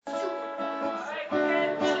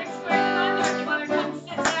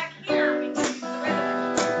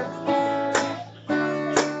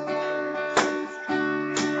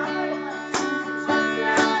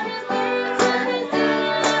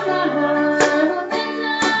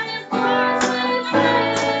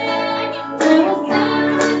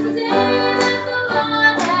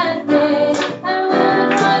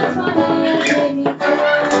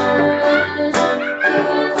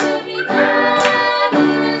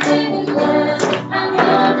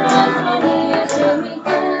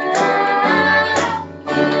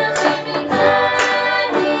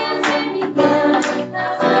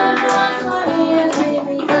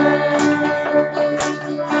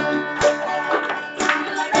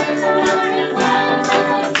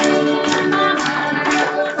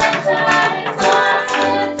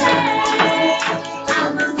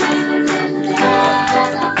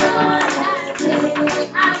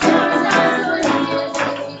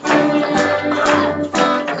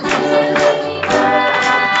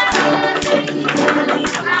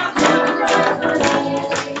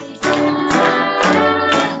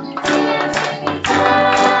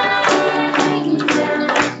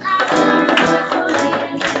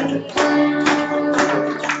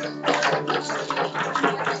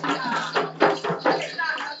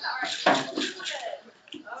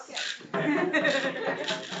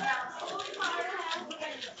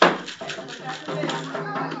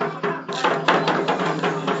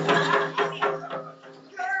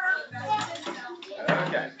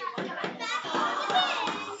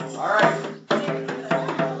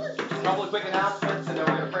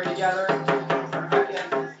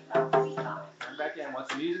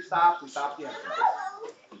Once the music stops, we stop the instruments.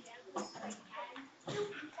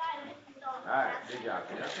 All right, good job.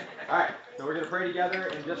 All right, so we're going to pray together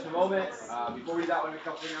in just a moment. Before we do that, I want to make a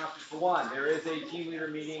couple of announcements. For one, there is a team leader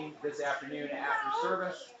meeting this afternoon after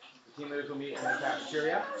service. The team leaders will meet in the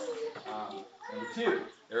cafeteria. Number two,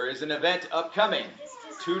 there is an event upcoming,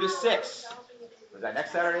 2 to 6. Was that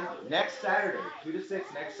next Saturday? Next Saturday, 2 to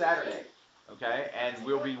 6 next Saturday. Okay, and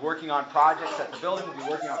we'll be working on projects at the building. We'll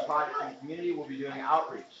be working on projects in the community. We'll be doing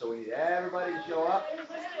outreach. So we need everybody to show up.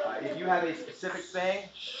 If you have a specific thing,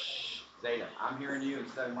 Zayden, I'm hearing you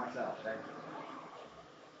instead of myself. Okay?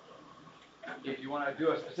 If you want to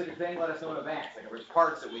do a specific thing, let us know in advance. Like if there's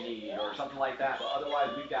parts that we need or something like that. But otherwise,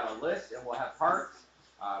 we've got a list, and we'll have parts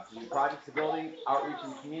to do projects to building, outreach in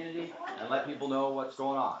the community, and let people know what's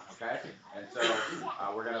going on. Okay? And so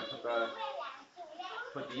we're going to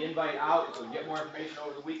put the invite out so we get more information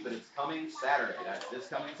over the week. But it's coming Saturday. That's this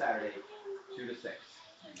coming Saturday, 2 to 6.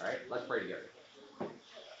 All right? Let's pray together.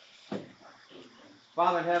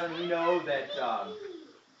 Father in heaven, we know that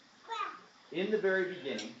in the very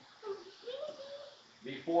beginning,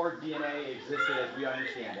 before DNA existed as we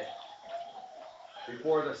understand it,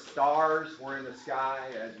 before the stars were in the sky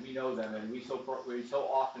as we know them, and we so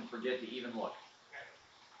often forget to even look,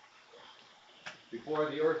 before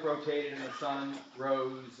the earth rotated and the sun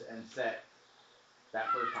rose and set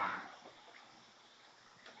that first time,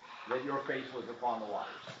 that your face was upon the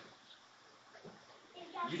waters.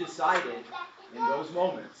 You decided in those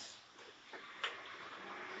moments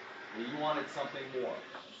that you wanted something more.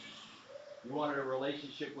 You wanted a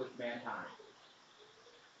relationship with mankind.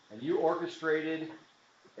 And you orchestrated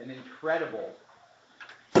an incredible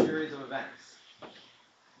series of events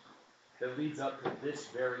that leads up to this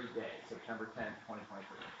very day, September 10th,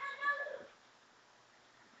 2023.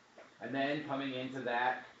 And then coming into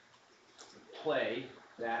that play,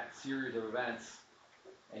 that series of events,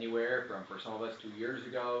 anywhere from, for some of us 2 years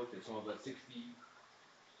ago, to some of us 60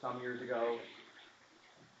 some years ago,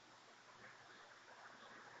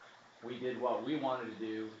 we did what we wanted to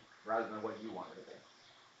do rather than what you wanted to do.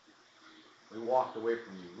 We walked away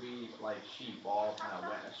from you. We, like sheep, all kind of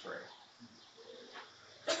went astray.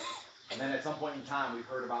 And then at some point in time, we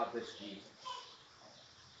heard about this Jesus.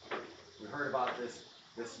 We heard about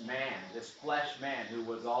this man, this flesh man who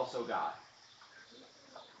was also God,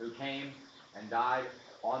 who came and died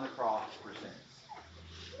on the cross for sins.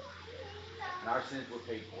 And our sins were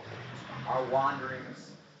paid for. Our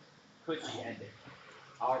wanderings could be ended.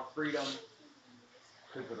 Our freedom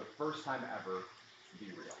could, for the first time ever, be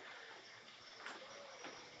real.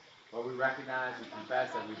 Lord, we recognize, we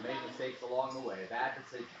confess that we've made mistakes along the way, bad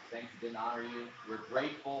decisions, things that didn't honor you. We're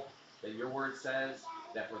grateful that your word says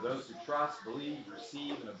that for those who trust, believe,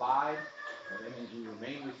 receive, and abide, and that means we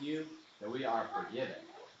remain with you, that we are forgiven.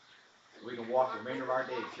 We can walk the remainder of our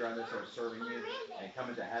days here on this earth serving you and come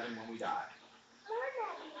into heaven when we die.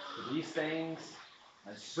 For these things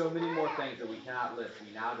and so many more things that we cannot list,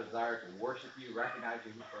 we now desire to worship you, recognize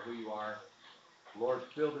you for who you are. Lord,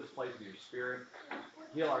 fill this place with your spirit.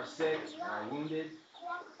 Heal our sick and our wounded.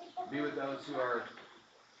 Be with those who are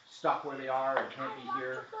stuck where they are and can't be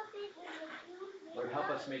here. Lord, help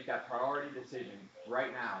us make that priority decision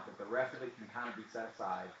right now that the rest of it can kind of be set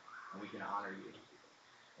aside and we can honor you.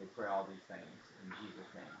 We pray all these things in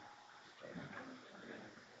Jesus' name. Amen.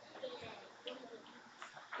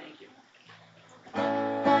 Thank you.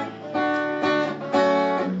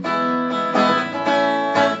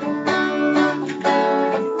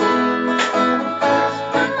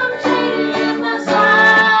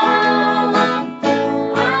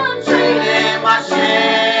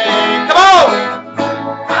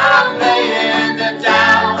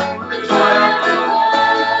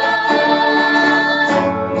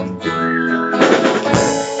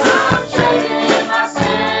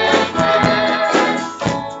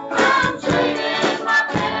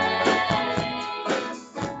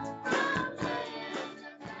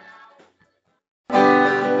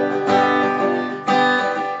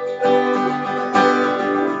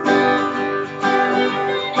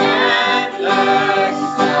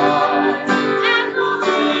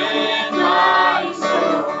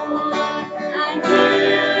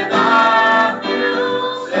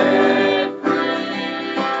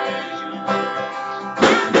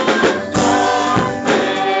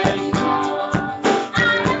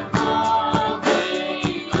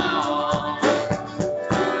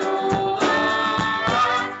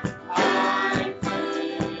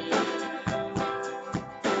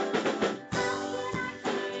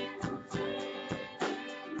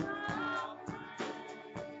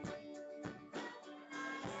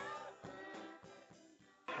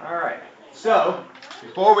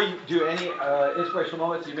 Before we do any inspirational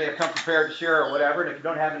moments, you may have come prepared to share or whatever, and if you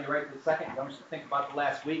don't have any right this second, don't just think about the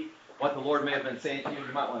last week, what the Lord may have been saying to you.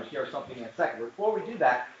 You might want to share something in a second. But before we do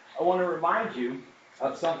that, I want to remind you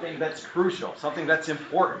of something that's crucial, something that's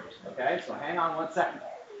important. Okay, so hang on 1 second.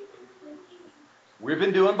 We've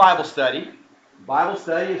been doing Bible study. Bible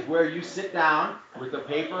study is where you sit down with a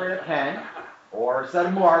paper and a pen, or a set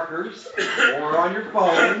of markers, or on your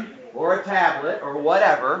phone, or a tablet, or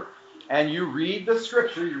whatever, and you read the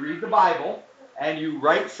scripture, you read the Bible, and you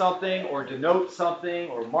write something, or denote something,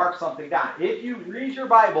 or mark something down. If you read your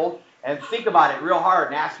Bible and think about it real hard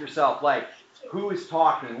and ask yourself, like, who is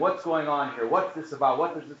talking? What's going on here? What's this about?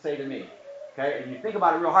 What does it say to me? Okay, and you think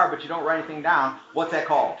about it real hard, but you don't write anything down, what's that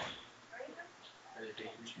called?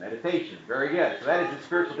 Meditation. Very good. So that is the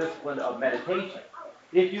spiritual discipline of meditation.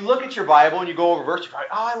 If you look at your Bible and you go over a verse, you're probably,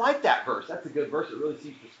 oh, I like that verse. That's a good verse. It really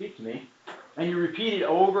seems to speak to me. And you repeat it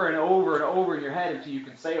over and over and over in your head until you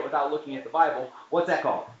can say it without looking at the Bible. What's that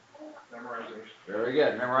called? Memorization. Very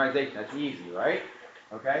good. Memorization. That's easy, right?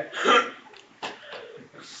 Okay?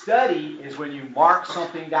 Study is when you mark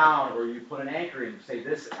something down or you put an anchor in and say,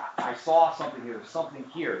 this, I saw something here. There's something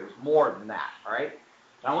here. There's more than that, all right?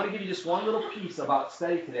 Now, I want to give you just one little piece about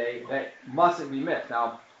study today that mustn't be missed.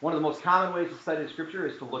 Now, one of the most common ways to study the Scripture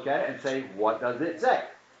is to look at it and say, what does it say?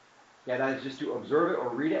 Yeah, that is just to observe it or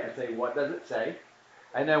read it and say, what does it say?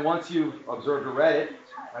 And then once you've observed or read it,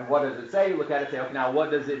 and what does it say, you look at it and say, okay, now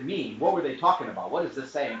what does it mean? What were they talking about? What is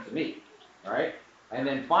this saying to me? All right? And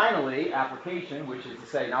then finally, application, which is to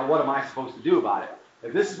say, now what am I supposed to do about it?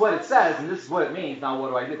 If this is what it says and this is what it means, now what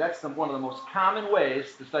do I do? That's one of the most common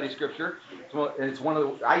ways to study Scripture. It's one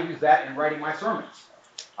of the, I use that in writing my sermons.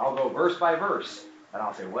 I'll go verse by verse, and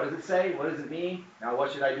I'll say, what does it say? What does it mean? Now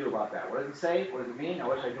what should I do about that? What does it say? What does it mean? Now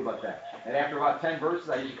what should I do about that? And after about 10 verses,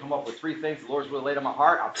 I usually come up with 3 things the Lord's really laid on my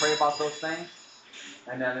heart. I'll pray about those things,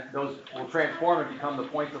 and then those will transform and become the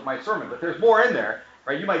points of my sermon. But there's more in there,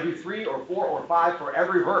 right? You might do 3 or 4 or 5 for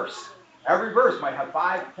every verse. Every verse might have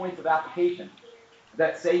 5 points of application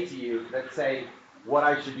that say to you, that say what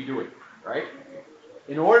I should be doing, right?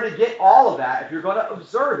 In order to get all of that, if you're going to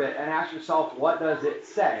observe it and ask yourself, what does it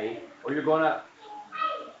say? Or you're going to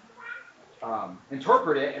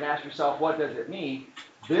interpret it and ask yourself, what does it mean?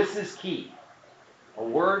 This is key. A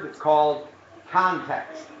word that's called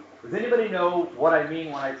context. Does anybody know what I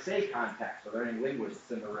mean when I say context? Are there any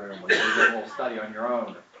linguists in the room? Or you get a little study on your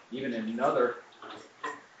own? Even in another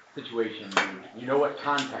situation, you know what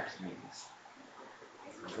context means.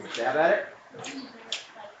 Take a stab at it?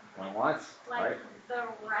 Going once, like right? The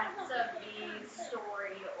rest of the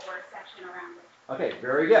story or section around it. Okay,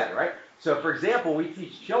 very good, right? So, for example, we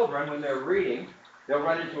teach children when they're reading, they'll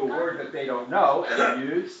run into a word that they don't know and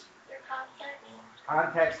use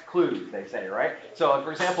context clues, they say, right? So,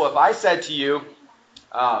 for example, if I said to you,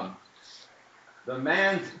 the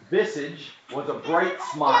man's visage was a bright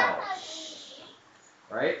smile,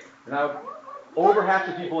 right? Now, over half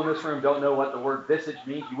the people in this room don't know what the word visage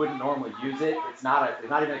means. You wouldn't normally use it. It's not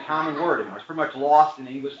even a common word anymore. It's pretty much lost in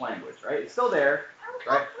the English language, right? It's still there,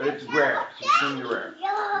 right? But it's rare. It's extremely rare.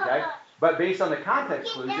 Okay? But based on the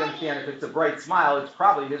context clues, you understand if it's a bright smile, it's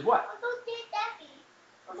probably his what?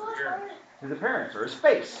 His appearance or his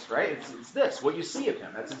face, right? It's this, what you see of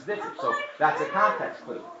him. That's his visage. So that's a context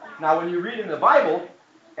clue. Now, when you read in the Bible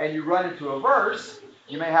and you run into a verse,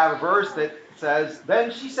 you may have a verse that says,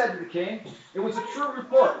 then she said to the king, it was a true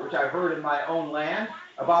report which I heard in my own land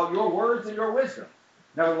about your words and your wisdom.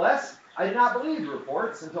 Nevertheless, I did not believe the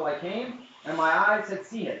reports until I came and my eyes had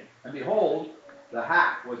seen it. And behold, the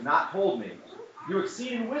hack was not told me. You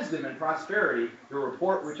exceed in wisdom and prosperity the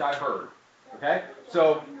report which I heard. Okay?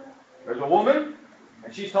 So, there's a woman,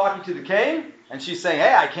 and she's talking to the king, and she's saying,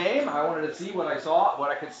 hey, I came, I wanted to see what I saw,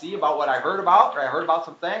 what I could see about what I heard about, or I heard about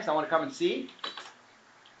some things, I want to come and see.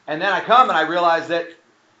 And then I come and I realize that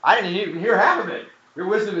I didn't even hear half of it. Your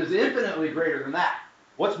wisdom is infinitely greater than that.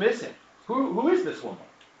 What's missing? Who is this woman?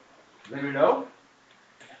 Does anyone know?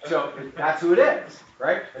 So that's who it is,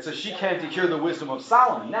 right? And so she came to hear the wisdom of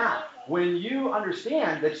Solomon. Now, when you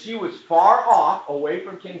understand that she was far off, away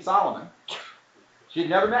from King Solomon, she had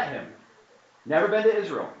never met him, never been to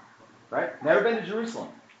Israel, right? Never been to Jerusalem.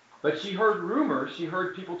 But she heard rumors, she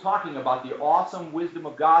heard people talking about the awesome wisdom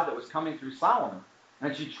of God that was coming through Solomon.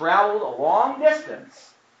 And she traveled a long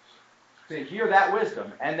distance to hear that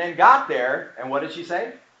wisdom, and then got there, and what did she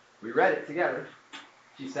say? We read it together.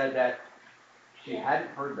 She said that she hadn't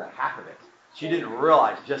heard the half of it. She didn't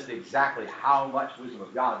realize just exactly how much wisdom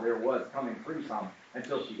of God there was coming through Solomon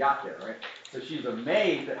until she got there, right? So she's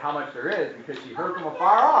amazed at how much there is because she heard from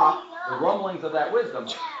afar off the rumblings of that wisdom,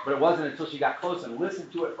 but it wasn't until she got close and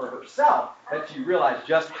listened to it for herself that she realized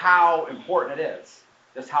just how important it is,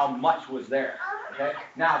 just how much was there. Okay?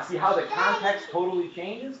 Now, see how the context totally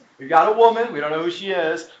changes? We've got a woman, we don't know who she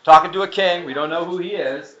is, talking to a king, we don't know who he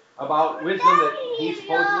is, about wisdom that he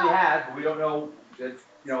supposedly has, but we don't know that,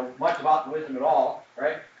 much about the wisdom at all,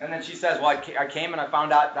 right? And then she says, well, I came and I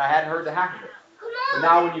found out that I hadn't heard the half of it. But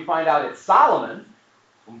now when you find out it's Solomon,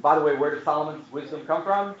 and by the way, where does Solomon's wisdom come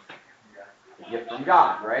from? A gift from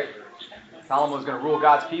God, right? Solomon was going to rule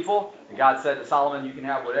God's people, and God said to Solomon, you can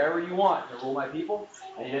have whatever you want to rule my people.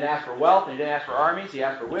 And he didn't ask for wealth, and he didn't ask for armies, he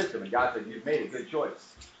asked for wisdom. And God said, you've made a good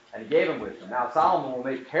choice. And he gave him wisdom. Now Solomon will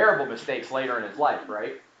make terrible mistakes later in his life,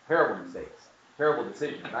 right? Terrible mistakes. Terrible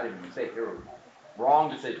decisions. Not even mistakes, they were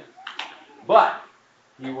wrong decisions. But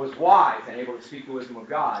he was wise and able to speak the wisdom of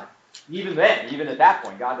God. Even then, even at that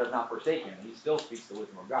point, God does not forsake him. He still speaks the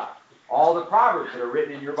wisdom of God. All the Proverbs that are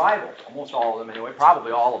written in your Bible, almost all of them anyway,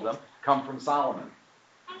 probably all of them, come from Solomon.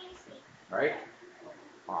 Right?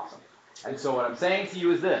 Awesome. And so what I'm saying to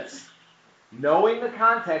you is this. Knowing the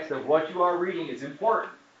context of what you are reading is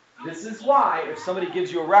important. This is why if somebody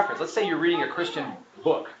gives you a reference, let's say you're reading a Christian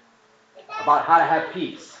book about how to have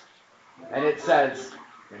peace, and it says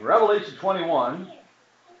in Revelation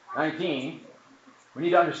 21:19, we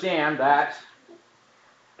need to understand that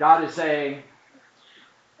God is saying,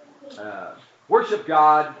 worship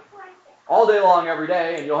God all day long, every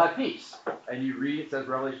day, and you'll have peace. And you read, it says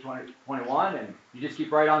Revelation 21, and you just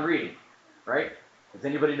keep right on reading, right? Does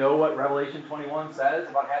anybody know what Revelation 21 says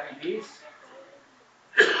about having peace?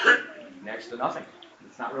 Next to nothing.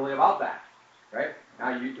 It's not really about that, right?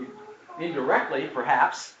 Now, you indirectly,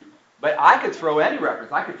 perhaps, but I could throw any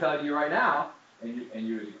reference. I could tell you right now, and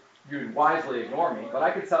you would wisely ignore me, but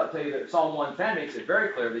I could tell you that Psalm 110 makes it very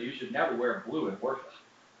clear that you should never wear blue in worship.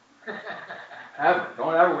 Ever.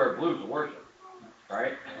 Don't ever wear blue to worship,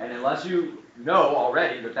 right? And unless you know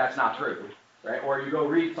already that that's not true, right? Or you go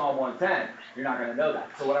read Psalm 110, you're not going to know that.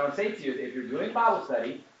 So what I would say to you is if you're doing Bible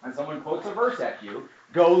study and someone quotes a verse at you,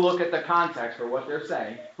 go look at the context for what they're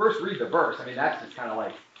saying. First read the verse. I mean, that's just kind of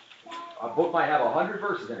like, a book might have 100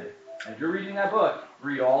 verses in it. And if you're reading that book,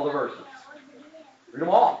 read all the verses. Read them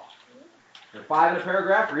all. There are 5 in a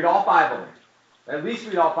paragraph, read all 5 of them. At least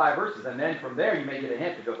read all 5 verses, and then from there you may get a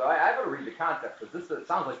hint that goes, I better read the context, because it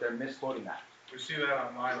sounds like they're misquoting that. We see that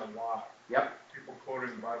online a lot. Yep. People quoting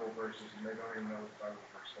Bible verses, and they don't even know what the Bible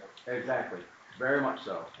verse says. Exactly. Very much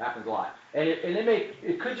so. Happens a lot. And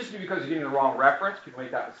it could just be because you're getting the wrong reference. People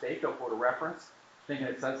make that mistake. They'll quote a reference, thinking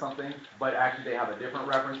it says something, but actually they have a different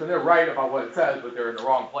reference, and they're right about what it says, but they're in the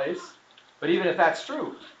wrong place. But even if that's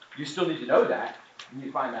true, you still need to know that. You need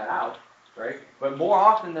to find that out. Right? But more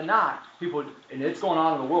often than not, people, and it's going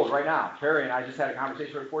on in the world right now. Perry and I just had a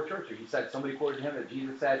conversation before church. He said, somebody quoted him that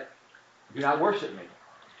Jesus said, do not worship me.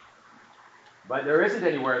 But there isn't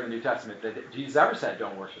anywhere in the New Testament that Jesus ever said,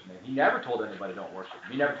 don't worship me. He never told anybody, don't worship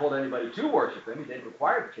him. He never told anybody to worship him. He didn't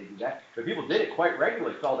require that they do that. But people did it quite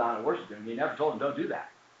regularly, fell down and worshiped him. He never told them, don't do that.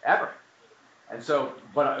 Ever. And so,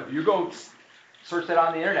 but if you go search that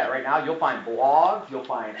on the internet right now, you'll find blogs, you'll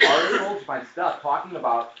find articles, you'll find stuff talking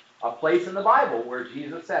about a place in the Bible where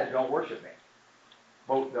Jesus said, don't worship me.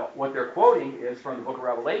 But what they're quoting is from the book of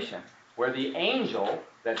Revelation, where the angel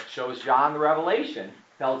that shows John the Revelation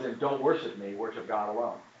tells him, don't worship me, worship God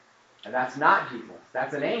alone. And that's not Jesus.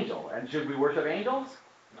 That's an angel. And should we worship angels?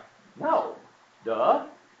 No. Duh.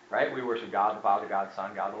 Right? We worship God the Father, God the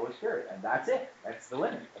Son, God the Holy Spirit. And that's it. That's the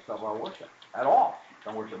limit of our worship. At all.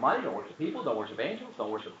 Don't worship money, don't worship people, don't worship angels,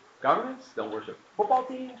 don't worship governments, don't worship football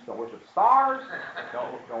teams, don't worship stars,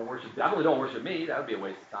 don't worship, definitely don't worship me, that would be a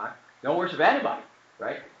waste of time. Don't worship anybody,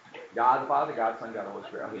 right? God the Father, God the Son, God the Holy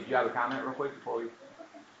Spirit. Okay, do you have a comment real quick before we?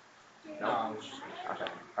 No? Okay.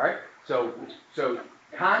 All right. So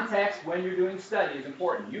context when you're doing study is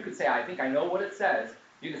important. You could say, I think I know what it says.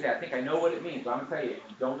 You can say, I think I know what it means. But I'm going to tell you, if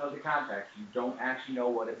you don't know the context, you don't actually know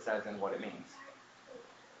what it says and what it means.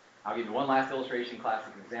 I'll give you one last illustration,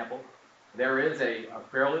 classic example. There is a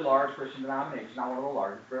fairly large Christian denomination, not one of the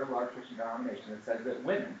largest, fairly large Christian denomination that says that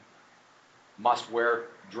women must wear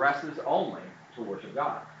dresses only to worship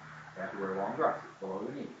God. They have to wear long dresses below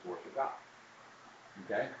the knees to worship God.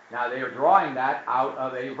 Okay? Now they are drawing that out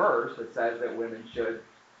of a verse that says that women should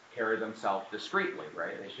carry themselves discreetly,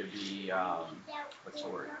 right? They should be, what's the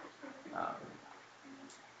word?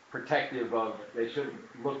 Protective of, they shouldn't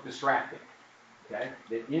look distracting. Okay?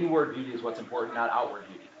 The inward beauty is what's important, not outward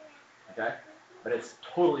beauty. Okay? But it's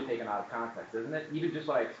totally taken out of context, isn't it? Even just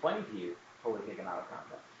what I explained to you, totally taken out of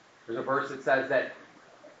context. There's a verse that says that,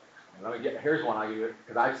 here's one I'll give you,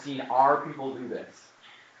 because I've seen our people do this,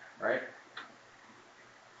 right?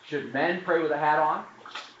 Should men pray with a hat on?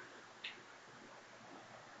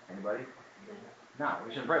 Anybody? No,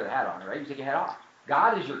 we shouldn't pray with a hat on, right? You take your hat off.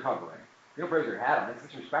 God is your covering. You don't pray with your hat on. It's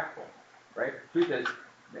disrespectful, right? Truth is,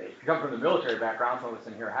 if you come from the military background, some of us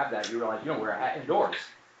in here have that, you realize you don't wear a hat indoors.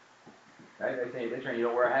 Right? They train you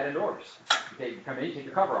don't wear a hat indoors. You come in, you take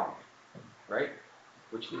your cover off, right?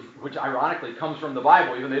 Which ironically comes from the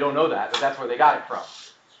Bible, even though they don't know that, but that's where they got it from.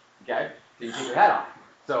 Okay? So you take your hat off.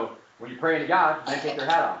 So when you pray to God, men take their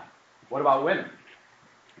hat off. What about women?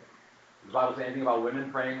 Does the Bible say anything about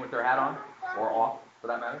women praying with their hat on? Or off, for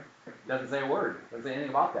that matter? It doesn't say a word. It doesn't say anything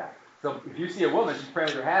about that. So if you see a woman, she's praying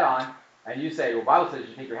with her hat on, and you say, well, the Bible says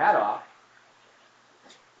you take your hat off,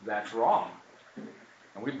 that's wrong.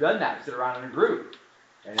 And we've done that. We sit around in a group.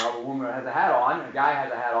 And the woman has a hat on, and a guy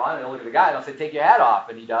has a hat on, and they'll look at the guy, and they'll say, take your hat off.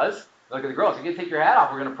 And he does. They'll look at the girl and say, take your hat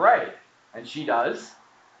off, we're going to pray. And she does.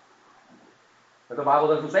 But the Bible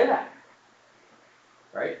doesn't say that.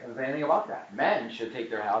 Right? It doesn't say anything about that. Men should take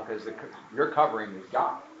their hat off because your covering is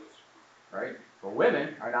God. Right? But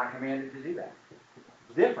women are not commanded to do that.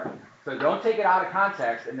 It's different. So don't take it out of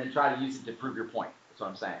context and then try to use it to prove your point. That's what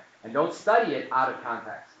I'm saying. And don't study it out of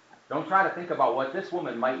context. Don't try to think about what this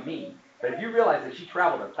woman might mean. But if you realize that she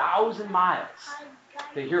traveled 1,000 miles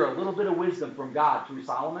to hear a little bit of wisdom from God through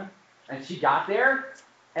Solomon, and she got there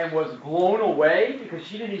and was blown away because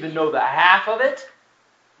she didn't even know the half of it,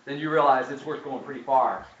 then you realize it's worth going pretty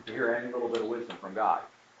far to hear any little bit of wisdom from God.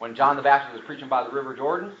 When John the Baptist was preaching by the River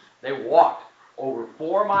Jordan, they walked over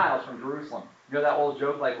 4 miles from Jerusalem. You know that old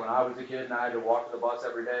joke, like when I was a kid and I had to walk to the bus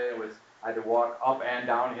every day, I had to walk up and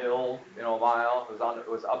downhill, a mile. It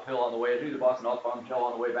was uphill on the way to the bus and uphill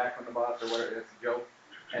on the way back from the bus, or whatever. That's a joke.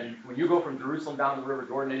 And when you go from Jerusalem down to the River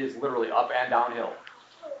Jordan, it is literally up and downhill,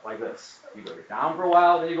 like this. You go down for a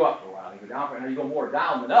while, then you go up for a while. You go down and then you go more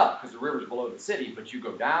down than up because the river's below the city, but you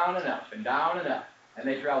go down and up and down and up. And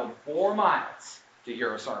they traveled 4 miles to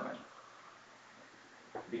hear a sermon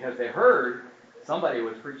because they heard somebody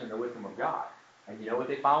was preaching the wisdom of God. And you know what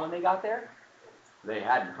they found when they got there? They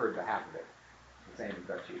hadn't heard the half of it. The same as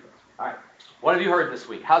Dutch Eagles. All right. What have you heard this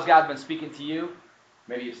week? How's God been speaking to you?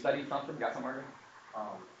 Maybe you've studied something, got somewhere to?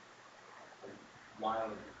 A while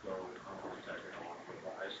ago,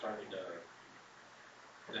 I started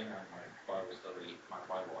a thing on my Bible study, my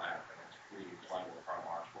Bible app, and it's reading the Bible in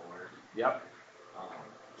chronological order. Yep.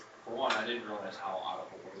 For one, I didn't realize how out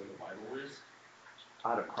of order the Bible is.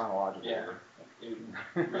 Out of chronological order. It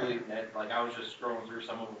really, I was just scrolling through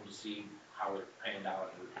some of them to see how it panned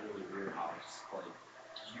out, and it was really weird how it's,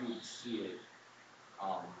 you would see it.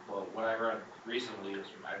 But what I read recently was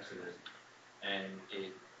from Exodus, and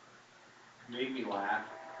it made me laugh,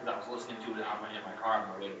 because I was listening to it in my car on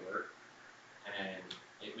my way to work, and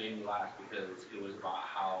it made me laugh because it was about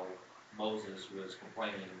how Moses was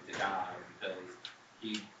complaining to God because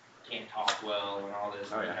he can't talk well and all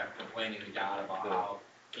this, and he kept complaining to God about how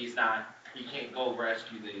he can't go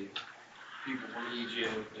rescue the people from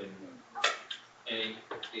Egypt, and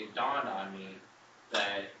it dawned on me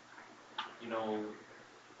that,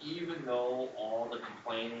 even though all the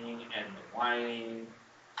complaining and the whining,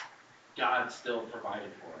 God still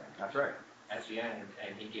provided for him. That's right. At the end,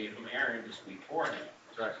 and he gave him Aaron to speak for him.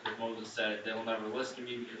 That's right. Because Moses said, they'll never listen to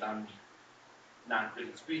me because I'm not good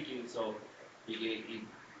at speaking, so he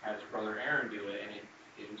had his brother Aaron do it, and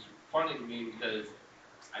it was funny to me because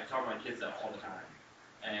I tell my kids that all the time,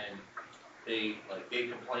 and they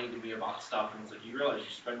complain to me about stuff, and it's like, you realize you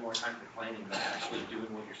spend more time complaining than actually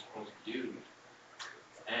doing what you're supposed to do.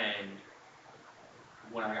 And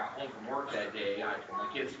when I got home from work that day, I told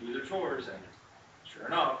my kids to do their chores, and sure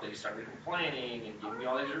enough, they started complaining and giving me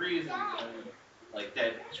all these reasons, and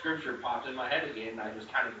that scripture popped in my head again, and I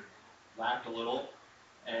just kind of laughed a little,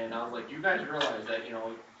 and I was like, you guys realize that,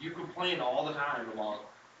 you complain all the time about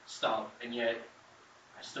stuff, and yet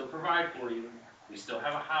I still provide for you, we still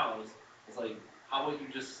have a house. It's like, how about you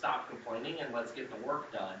just stop complaining and let's get the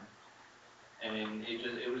work done? And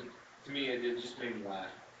it was, to me, it just made me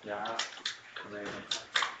laugh. Yeah. Amazing.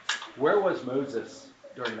 Where was Moses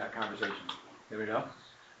during that conversation? Here we go.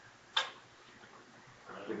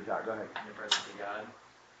 Give it a shot. Go ahead. In the presence of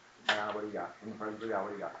God. What do you got? In the presence of God, what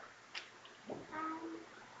do you got?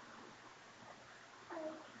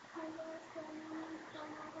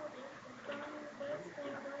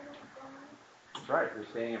 That's right. You're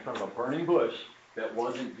standing in front of a burning bush that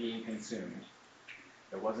wasn't being consumed.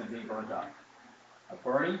 That wasn't being burnt up. A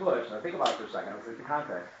burning bush. Now think about it for a second. Let's look at the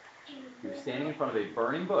context. You're standing in front of a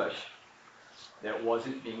burning bush that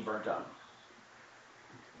wasn't being burnt up.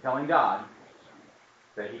 telling God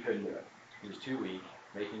that he couldn't do it. He was too weak,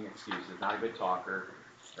 making excuses, not a good talker,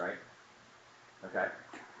 right? Okay.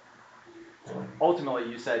 Ultimately,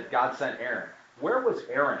 you said God sent Aaron. Where was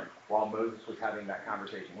Aaron while Moses was having that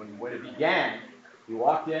conversation? When it began, he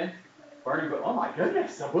walked in, burning bush. Oh my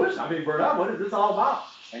goodness, the bush, I'm being burned up. What is this all about?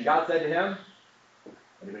 And God said to him,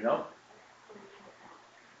 anybody know?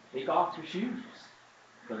 Take off your shoes.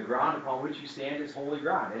 For the ground upon which you stand is holy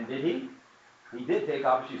ground. And did he? He did take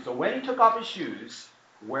off his shoes. So when he took off his shoes,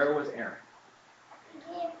 where was Aaron?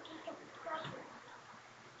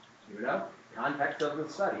 You know? Context of the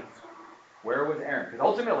study. Where was Aaron? Because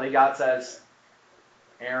ultimately God says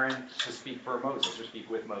Aaron to speak for Moses, or speak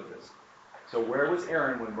with Moses. So where was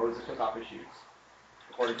Aaron when Moses took off his shoes?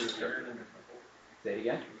 According to the scripture. Say it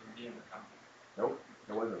again. Nope.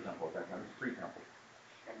 There was no temple at that time. It was a free temple.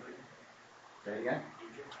 Say it again.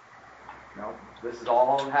 No. This is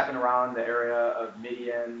all happened around the area of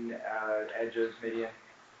Midian, edges, Midian.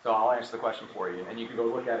 So I'll answer the question for you. And you can go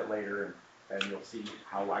look at it later, and you'll see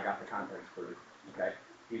how I got the context for it. Okay?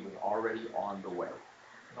 He was already on the way.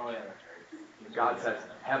 Oh, yeah, that's right. God says,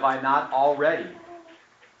 have I not already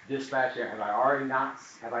dispatched Aaron?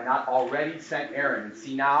 Have I not already sent Aaron? And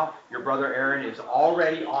see now, your brother Aaron is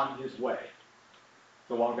already on his way.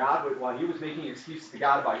 So while he was making excuses to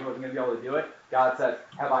God about he wasn't going to be able to do it, God says,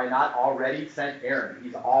 have I not already sent Aaron?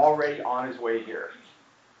 He's already on his way here.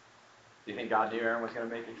 Do you think God knew Aaron was going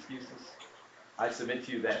to make excuses? I submit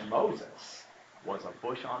to you that Moses was a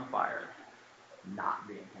bush on fire, not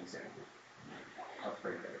being consumed. Let's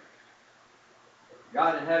pray together.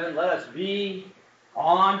 God in heaven, let us be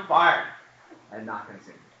on fire and not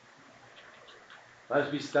consumed. Let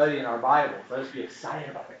us be studying our Bibles. Let us be excited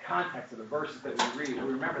about the context of the verses that we read.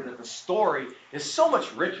 We remember that the story is so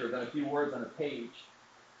much richer than a few words on a page.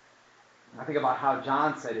 I think about how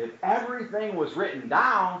John said, if everything was written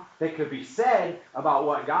down that could be said about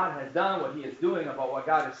what God has done, what he is doing, about what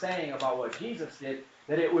God is saying, about what Jesus did,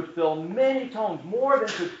 that it would fill many tomes, more than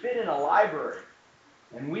could fit in a library.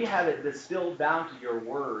 And we have it distilled down to your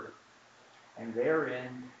word. And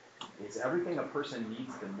therein is everything a person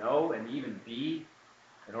needs to know and even be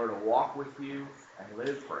in order to walk with you and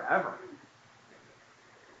live forever.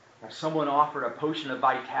 If someone offered a potion of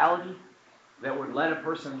vitality that would let a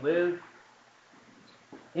person live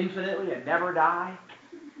infinitely and never die,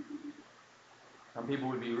 some people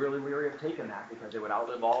would be really weary of taking that because they would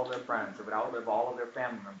outlive all of their friends, they would outlive all of their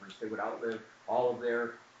family members, they would outlive all of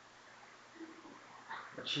their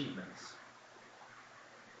achievements.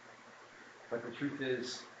 But the truth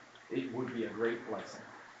is, it would be a great blessing.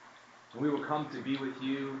 We will come to be with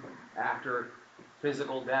you after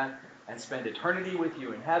physical death and spend eternity with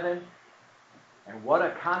you in heaven. And what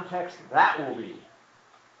a context that will be.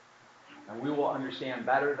 And we will understand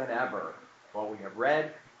better than ever what we have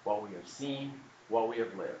read, what we have seen, what we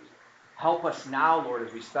have lived. Help us now, Lord,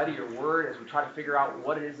 as we study your word, as we try to figure out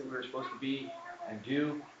what it is that we're supposed to be and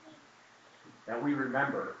do, that we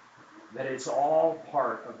remember that it's all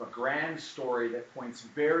part of a grand story that points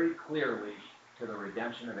very clearly to the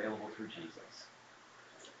redemption available through Jesus.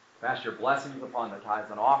 We ask your blessings upon the tithes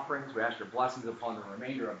and offerings. We ask your blessings upon the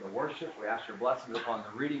remainder of the worship. We ask your blessings upon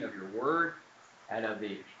the reading of your word and of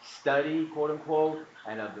the study, quote unquote,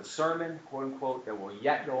 and of the sermon, quote unquote, that will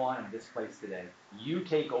yet go on in this place today. You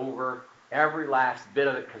take over every last bit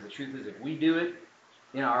of it, because the truth is, if we do it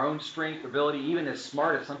in our own strength, ability, even as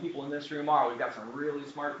smart as some people in this room are, we've got some really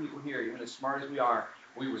smart people here, even as smart as we are,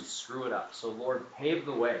 we would screw it up. So Lord, pave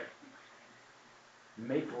the way.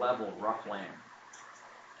 Make level rough land.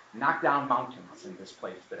 Knock down mountains in this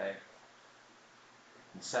place today.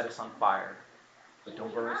 And set us on fire. But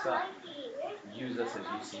don't burn us up. Use us as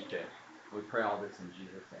you see fit. We pray all this in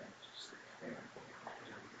Jesus' name. Amen.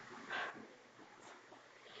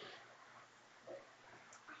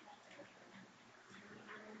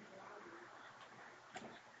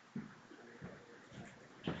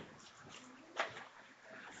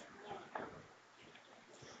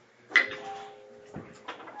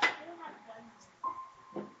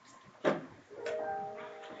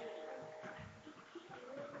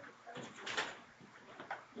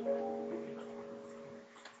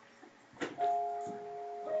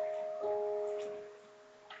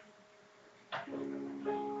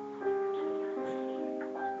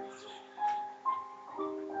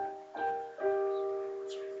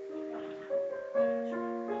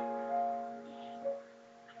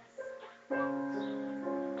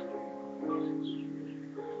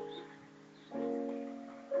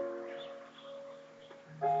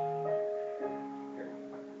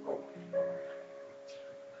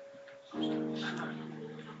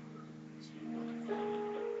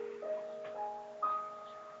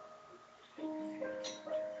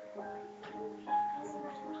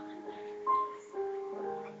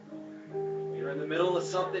 the middle of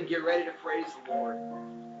something, get ready to praise the Lord.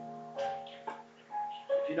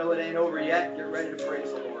 If you know it ain't over yet, get ready to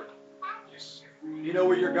praise the Lord. If you know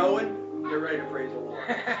where you're going, get ready to praise the Lord.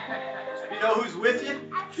 If you know who's with you,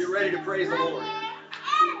 get ready to praise the Lord.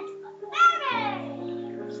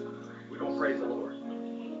 We're going to praise the Lord.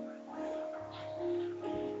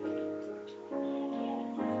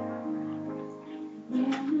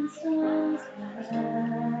 When the stars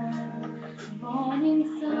burn, the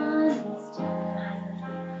morning sun is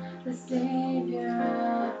turned, the Savior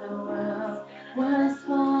of the world was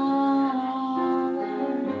fallen.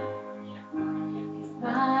 His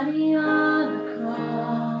body on the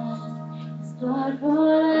cross, His blood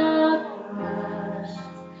poured out for us,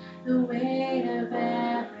 the weight of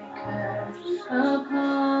every curse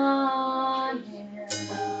upon Him.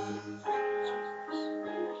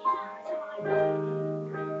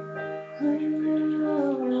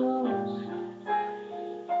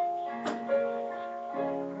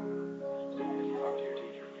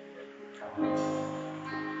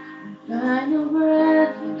 By your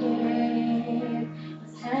breath you gave,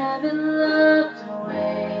 as heaven looked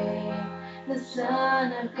away, the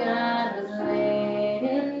Son of God was laid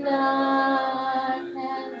in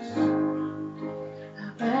darkness.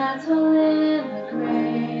 A battle in the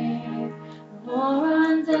grave, the war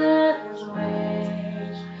on death was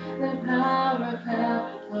waged, the power of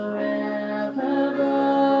hell forever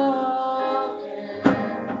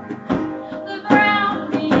broken. The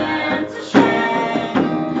ground began to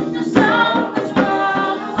shake, the stone was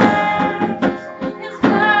rolled away, His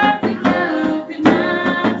perfect love could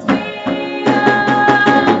not be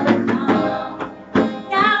overcome.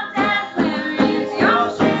 Now death, where is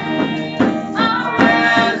your sting? Our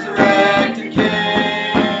resurrected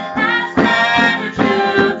King has never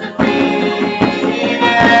to defeat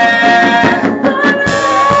it.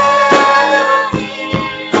 Forever He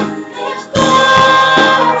is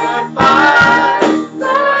glorified.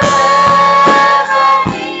 Forever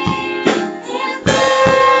He is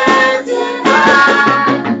lifted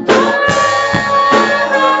high.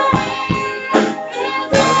 Forever He is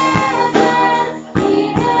risen. He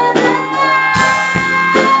is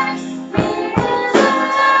alive. He is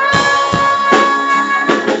alive.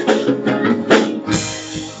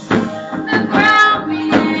 The ground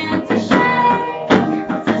began to shake,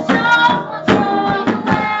 the stone was rolled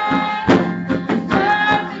away,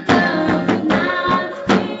 perfect love could not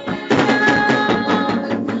be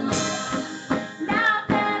overcome. Now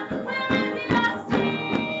death, where is your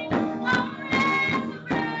sting? Our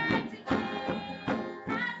resurrected King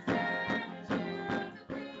has never to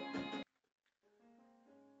defeat.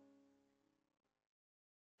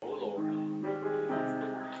 Oh, Lord.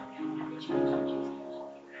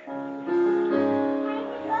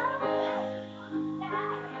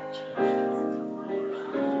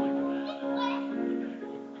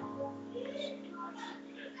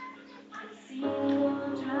 See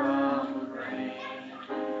one drop of rain,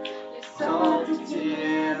 your salty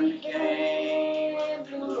tear became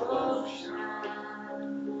blue ocean.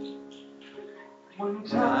 One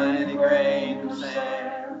tiny grain of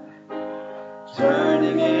sand,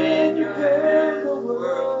 turning in your head the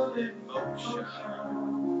world in motion.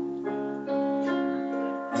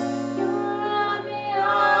 You're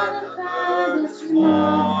beyond the This farthest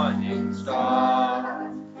morning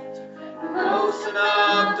star, close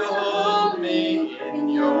enough to hold me in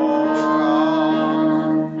your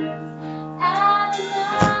arms. Adonai,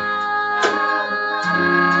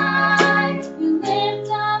 you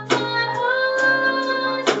lift up my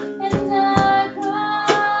heart, and I cry,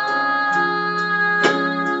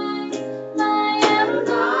 my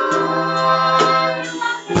Adonai,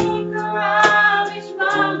 my maker of each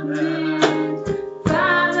moment,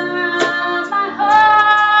 Father of my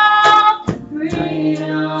hope and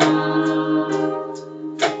freedom.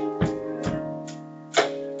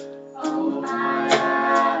 Oh, my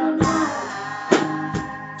Adonai.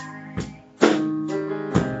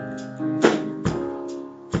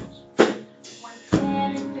 One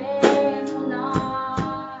sin and faithful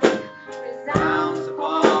arm resounds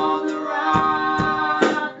upon the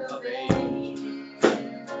rock of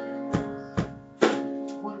ages.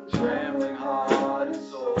 One trembling heart and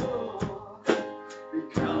soul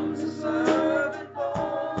becomes a servant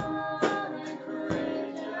bold and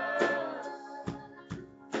courageous.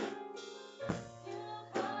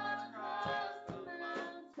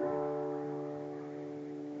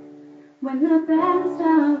 When the best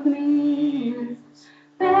of me is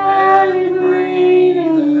barely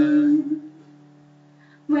breathing,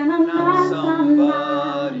 when I'm not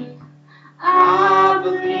somebody I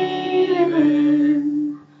believe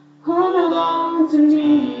in, hold on to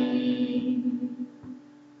me.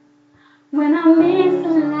 When I'm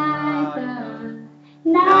listen like the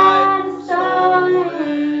night is stolen.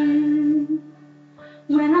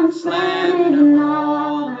 When I'm slamming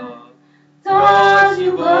all the doors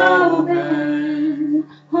you've opened,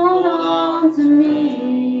 hold on to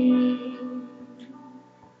me.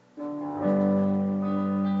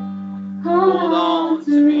 Hold on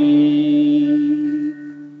to me.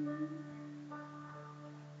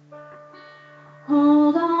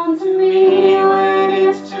 Hold on to me when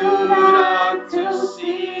it's too dark to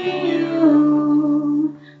see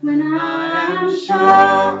you. When I am sure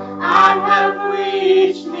I have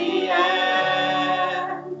reached the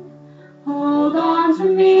end. Hold on to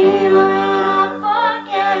me when I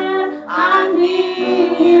forget I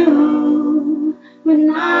need you. When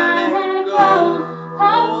I let go,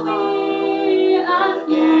 hold me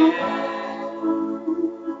again.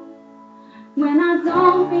 When I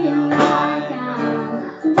don't feel like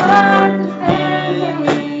I'm worth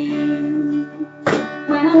defending.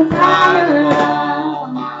 When I'm tired of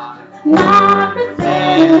not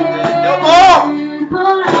pretending.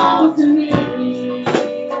 Hold on to me.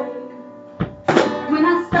 When I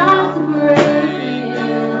start to break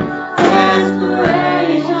desperation,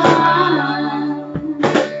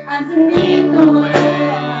 underneath the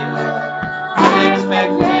weight of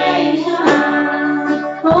expectation,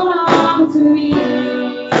 hold on to me.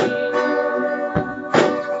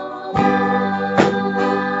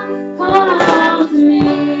 Hold on to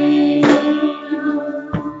me.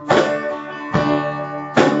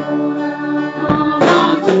 Hold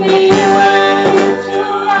on to me when it's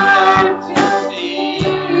too hard to see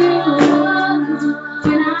you.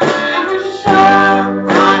 When I'm sure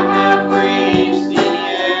I have reached the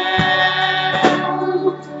end.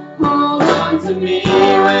 Hold on to me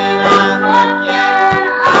when I forget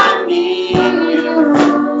I need you.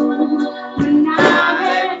 When I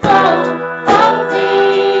let go, hold me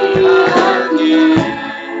again.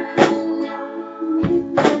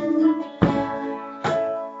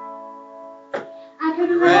 I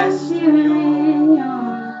could rest here in your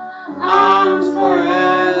arms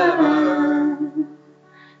forever.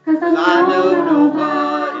 'Cause I know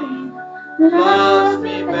nobody loves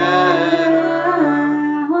me better.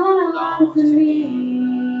 Hold on to me.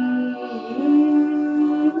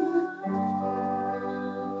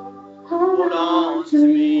 Hold on to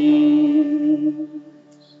me.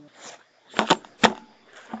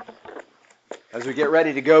 As we get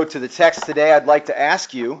ready to go to the text today, I'd like to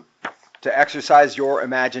ask you to exercise your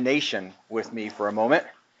imagination with me for a moment.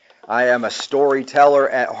 I am a storyteller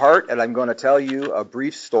at heart, and I'm going to tell you a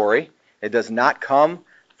brief story. It does not come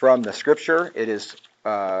from the scripture. It is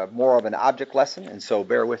more of an object lesson, and so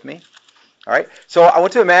bear with me. All right. So I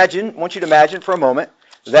want you to imagine for a moment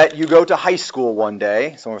that you go to high school one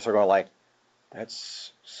day. Some of us are going like,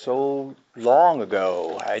 that's so long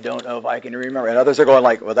ago. I don't know if I can remember. And others are going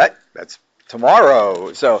like, well, that's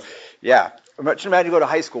tomorrow. So yeah, imagine you go to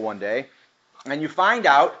high school one day, and you find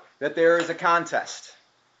out that there is a contest.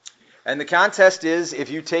 And the contest is if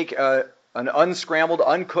you take an unscrambled,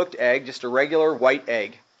 uncooked egg, just a regular white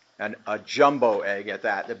egg, and a jumbo egg at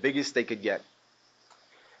that, the biggest they could get.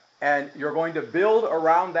 And you're going to build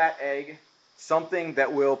around that egg something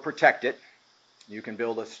that will protect it. You can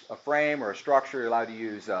build a frame or a structure. You're allowed to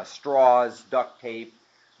use straws, duct tape,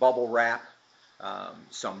 bubble wrap,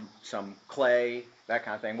 some clay, that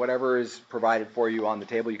kind of thing. Whatever is provided for you on the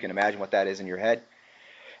table, you can imagine what that is in your head.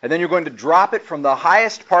 And then you're going to drop it from the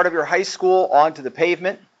highest part of your high school onto the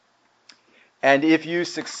pavement. And if you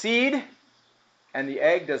succeed and the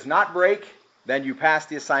egg does not break, then you pass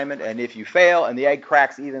the assignment. And if you fail and the egg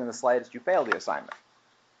cracks even in the slightest, you fail the assignment.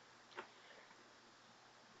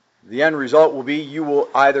 The end result will be you will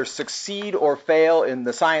either succeed or fail in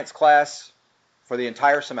the science class for the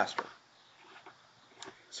entire semester.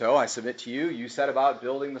 So I submit to you, you set about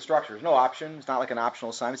building the structure. There's no option. It's not like an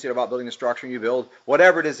optional assignment. You set about building the structure and you build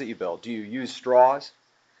whatever it is that you build. Do you use straws?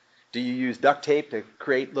 Do you use duct tape to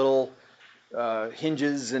create little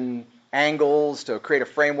hinges and angles to create a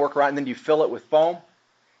framework around it? And then you fill it with foam?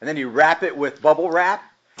 And then you wrap it with bubble wrap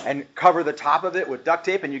and cover the top of it with duct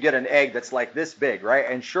tape, and you get an egg that's like this big, right?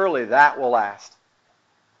 And surely that will last.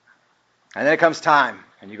 And then it comes time,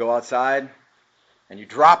 and you go outside, and you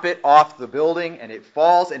drop it off the building, and it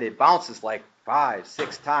falls, and it bounces like 5,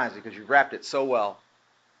 6 times because you wrapped it so well.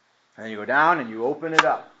 And then you go down, and you open it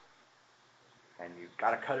up. And you've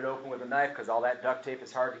got to cut it open with a knife because all that duct tape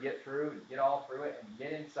is hard to get through. You get all through it, and you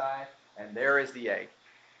get inside, and there is the egg.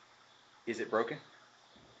 Is it broken?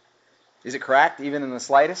 Is it cracked, even in the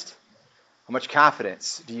slightest? How much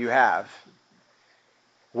confidence do you have?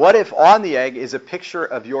 What if on the egg is a picture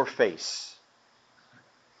of your face?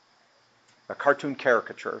 A cartoon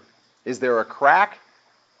caricature. Is there a crack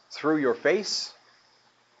through your face?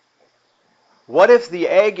 What if the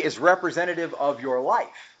egg is representative of your life?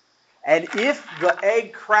 And if the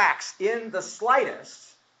egg cracks in the slightest,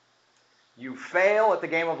 you fail at the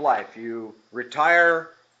game of life. You retire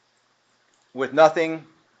with nothing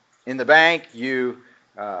in the bank. You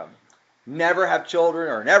never have children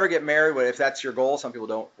or never get married, if that's your goal. Some people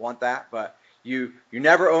don't want that. But you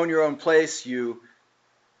never own your own place. You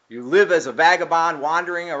live as a vagabond,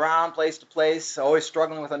 wandering around place to place, always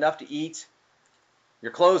struggling with enough to eat.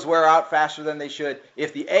 Your clothes wear out faster than they should.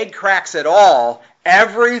 If the egg cracks at all,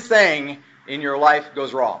 everything in your life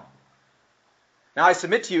goes wrong. Now I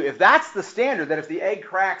submit to you, if that's the standard, that if the egg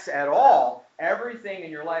cracks at all, everything in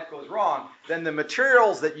your life goes wrong, then the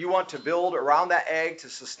materials that you want to build around that egg to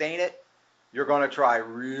sustain it, you're going to try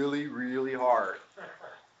really, really hard.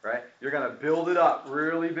 Right? You're going to build it up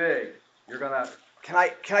really big. You're going to, can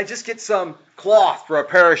I just get some cloth for a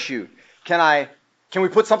parachute? Can we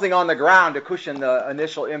put something on the ground to cushion the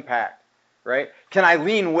initial impact, right? Can I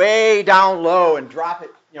lean way down low and drop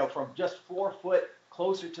it, from just 4 foot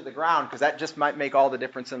closer to the ground, because that just might make all the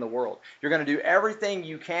difference in the world. You're going to do everything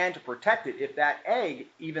you can to protect it if that egg,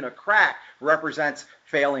 even a crack, represents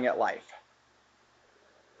failing at life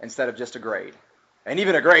instead of just a grade. And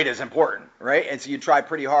even a grade is important, right? And so you try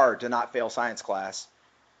pretty hard to not fail science class.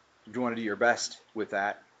 You want to do your best with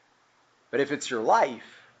that. But if it's your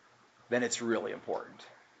life, then it's really important.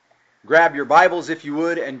 Grab your Bibles, if you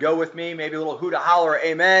would, and go with me. Maybe a little hoot, a holler,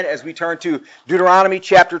 amen, as we turn to Deuteronomy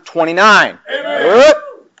chapter 29. Amen.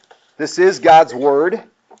 This is God's Word.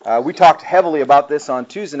 We talked heavily about this on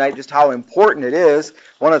Tuesday night, just how important it is.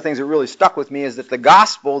 One of the things that really stuck with me is that the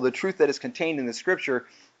gospel, the truth that is contained in the Scripture,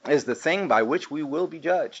 is the thing by which we will be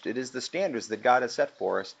judged. It is the standards that God has set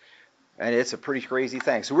for us. And it's a pretty crazy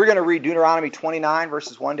thing. So we're going to read Deuteronomy 29,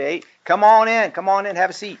 verses 1 to 8. Come on in, have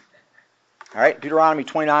a seat. All right, Deuteronomy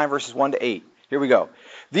 29, verses 1 to 8. Here we go.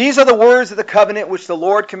 These are the words of the covenant which the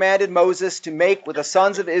Lord commanded Moses to make with the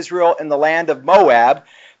sons of Israel in the land of Moab,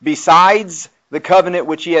 besides the covenant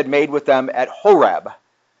which he had made with them at Horeb.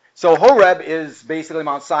 So Horeb is basically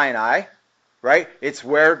Mount Sinai, right? It's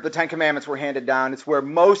where the Ten Commandments were handed down. It's where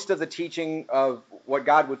most of the teaching of what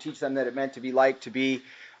God would teach them that it meant to be like to be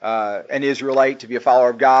an Israelite, to be a follower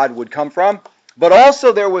of God, would come from. But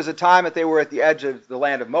also there was a time that they were at the edge of the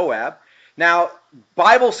land of Moab. Now,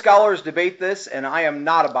 Bible scholars debate this, and I am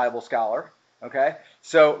not a Bible scholar, okay?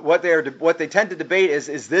 So what they tend to debate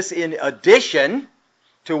is this in addition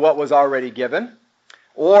to what was already given,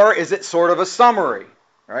 or is it sort of a summary,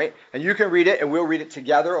 right? And you can read it, and we'll read it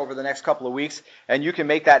together over the next couple of weeks, and you can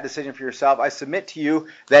make that decision for yourself. I submit to you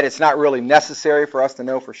that it's not really necessary for us to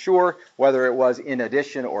know for sure whether it was in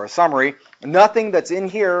addition or a summary. Nothing that's in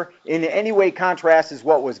here in any way contrasts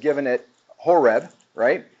what was given at Horeb,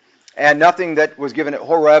 right? And nothing that was given at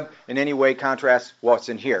Horeb in any way contrasts what's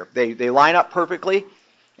in here. They line up perfectly.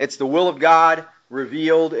 It's the will of God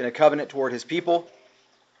revealed in a covenant toward his people.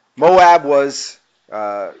 Moab was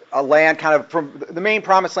a land kind of from the main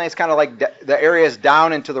promised land is kind of like the areas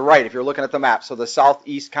down and to the right if you're looking at the map. So the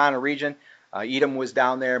southeast kind of region. Edom was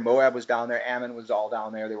down there. Moab was down there. Ammon was all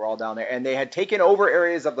down there. They were all down there. And they had taken over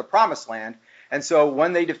areas of the promised land. And so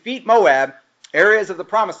when they defeat Moab, areas of the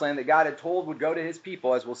promised land that God had told would go to his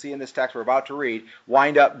people, as we'll see in this text we're about to read,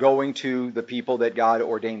 wind up going to the people that God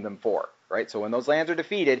ordained them for. Right? So when those lands are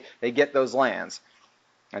defeated, they get those lands.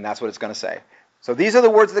 And that's what it's going to say. So these are the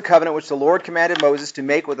words of the covenant which the Lord commanded Moses to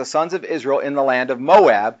make with the sons of Israel in the land of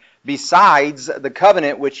Moab, besides the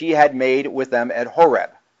covenant which he had made with them at Horeb.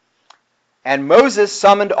 And Moses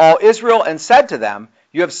summoned all Israel and said to them,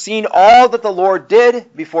 you have seen all that the Lord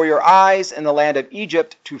did before your eyes in the land of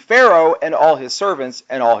Egypt to Pharaoh and all his servants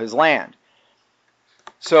and all his land.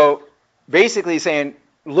 So basically saying,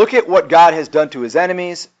 look at what God has done to his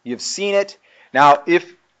enemies. You've seen it. Now,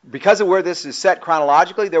 because of where this is set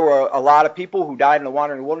chronologically, there were a lot of people who died in the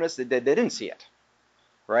wandering wilderness that they didn't see it,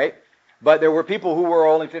 right? But there were people who were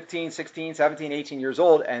only 15, 16, 17, 18 years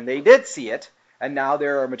old, and they did see it, and now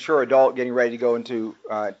they're a mature adult getting ready to go into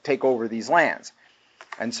take over these lands.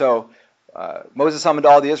 And so Moses summoned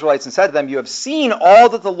all the Israelites and said to them, you have seen all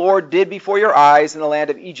that the Lord did before your eyes in the land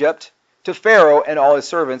of Egypt to Pharaoh and all his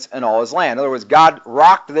servants and all his land. In other words, God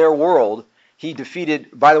rocked their world. He defeated,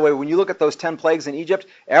 by the way, when you look at those 10 plagues in Egypt,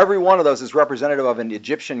 every one of those is representative of an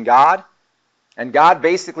Egyptian god. And God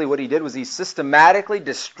basically, what he did was he systematically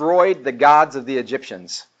destroyed the gods of the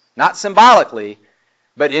Egyptians. Not symbolically,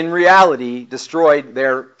 but in reality destroyed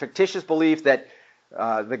their fictitious belief that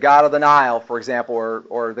the god of the Nile, for example,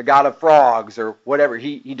 or the god of frogs, or whatever.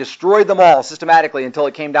 He destroyed them all systematically until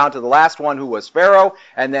it came down to the last one, who was Pharaoh,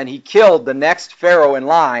 and then he killed the next Pharaoh in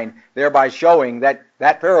line, thereby showing that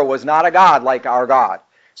that Pharaoh was not a god like our God.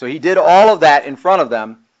 So he did all of that in front of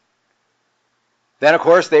them. Then, of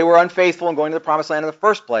course, they were unfaithful in going to the promised land in the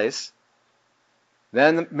first place.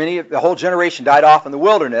 Then the whole generation died off in the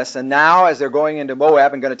wilderness, and now as they're going into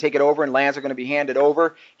Moab and going to take it over and lands are going to be handed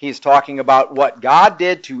over, he's talking about what God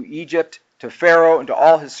did to Egypt, to Pharaoh, and to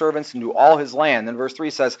all his servants, and to all his land. Then verse 3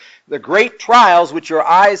 says, the great trials which your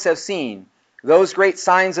eyes have seen, those great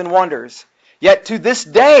signs and wonders, yet to this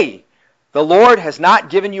day the Lord has not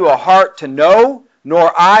given you a heart to know,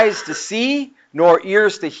 nor eyes to see, nor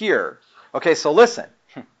ears to hear. Okay, so listen.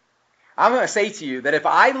 I'm going to say to you that if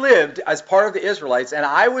I lived as part of the Israelites and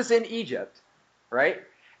I was in Egypt, right,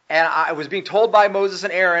 and I was being told by Moses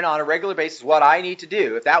and Aaron on a regular basis what I need to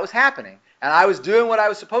do, if that was happening, and I was doing what I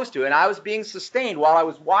was supposed to, and I was being sustained while I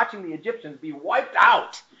was watching the Egyptians be wiped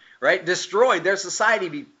out, right, destroyed, their society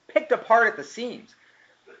be picked apart at the seams.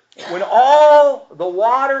 When all the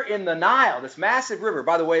water in the Nile, this massive river,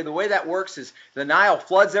 by the way that works is the Nile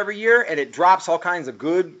floods every year and it drops all kinds of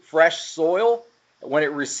good, fresh soil when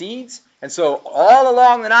it recedes. And so all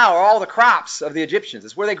along the Nile are all the crops of the Egyptians.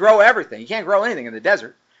 It's where they grow everything. You can't grow anything in the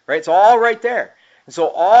desert, right? It's all right there. And so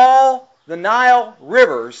all the Nile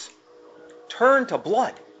rivers turn to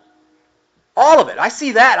blood. All of it. I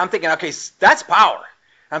see that. I'm thinking, okay, that's power.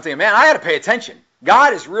 I'm thinking, man, I got to pay attention.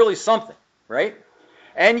 God is really something, right?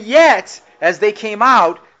 And yet, as they came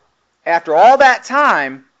out, after all that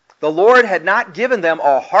time, the Lord had not given them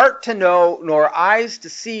a heart to know, nor eyes to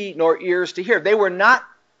see, nor ears to hear. They were not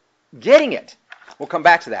getting it. We'll come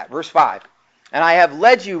back to that. Verse 5. And I have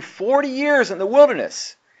led you 40 years in the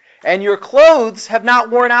wilderness, and your clothes have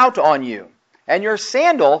not worn out on you, and your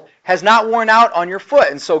sandal has not worn out on your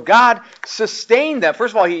foot. And so God sustained them.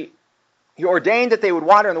 First of all, He ordained that they would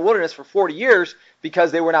wander in the wilderness for 40 years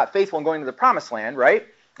because they were not faithful in going to the promised land, right?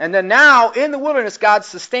 And then now, in the wilderness, God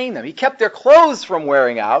sustained them. He kept their clothes from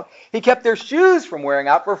wearing out. He kept their shoes from wearing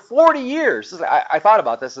out for 40 years. I thought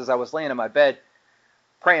about this as I was laying in my bed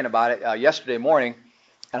praying about it yesterday morning,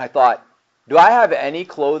 and I thought, do I have any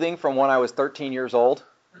clothing from when I was 13 years old?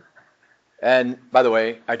 And, by the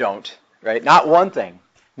way, I don't, right? Not one thing.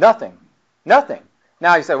 Nothing. Nothing.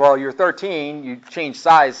 Now you say, well, you're 13, you changed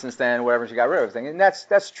size since then, whatever, you got rid of everything. And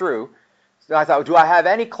that's true. So I thought, do I have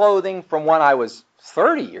any clothing from when I was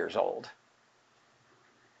 30 years old?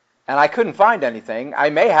 And I couldn't find anything. I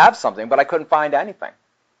may have something, but I couldn't find anything.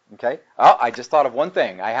 Okay? Oh, I just thought of one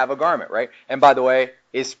thing. I have a garment, right? And by the way,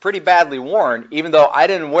 it's pretty badly worn, even though I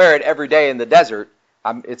didn't wear it every day in the desert.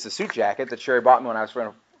 It's a suit jacket that Sherry bought me when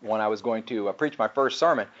I was going to preach my first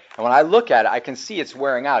sermon. And when I look at it, I can see it's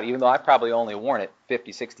wearing out, even though I've probably only worn it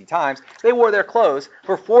 50, 60 times. They wore their clothes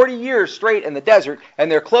for 40 years straight in the desert,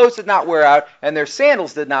 and their clothes did not wear out, and their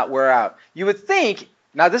sandals did not wear out. You would think,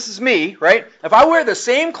 now this is me, right? If I wear the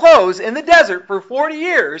same clothes in the desert for 40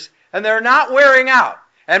 years, and they're not wearing out,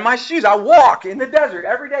 and my shoes, I walk in the desert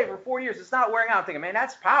every day for 4 years, it's not wearing out. I'm thinking, man,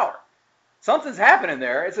 that's power. Something's happening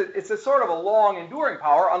there. It's a sort of a long, enduring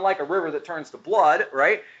power, unlike a river that turns to blood,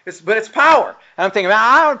 right? But it's power. And I'm thinking, man,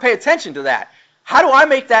 I don't pay attention to that. How do I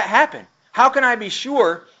make that happen? How can I be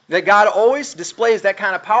sure that God always displays that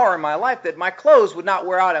kind of power in my life, that my clothes would not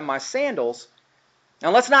wear out and my sandals?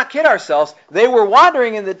 And let's not kid ourselves. They were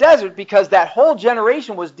wandering in the desert because that whole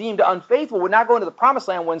generation was deemed unfaithful, would not go into the promised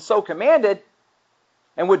land when so commanded,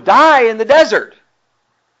 and would die in the desert.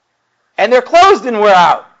 And their clothes didn't wear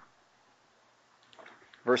out.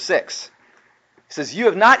 Verse 6 says, you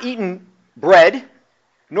have not eaten bread,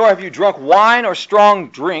 nor have you drunk wine or strong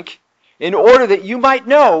drink, in order that you might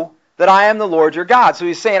know that I am the Lord your God. So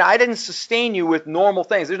he's saying, I didn't sustain you with normal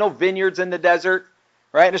things. There's no vineyards in the desert,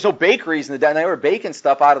 right? There's no bakeries in the desert. They were baking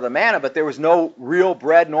stuff out of the manna, but there was no real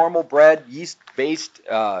bread, normal bread, yeast-based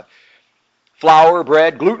flour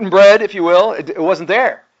bread, gluten bread, if you will. It wasn't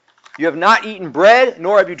there. You have not eaten bread,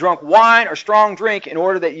 nor have you drunk wine or strong drink, in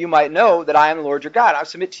order that you might know that I am the Lord your God. I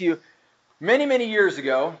submit to you, many, many years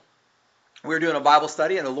ago, we were doing a Bible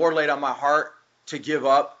study, and the Lord laid on my heart to give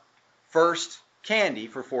up first candy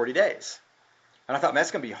for 40 days. And I thought, man,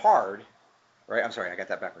 that's going to be hard. Right? I'm sorry, I got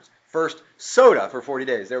that backwards. First soda for 40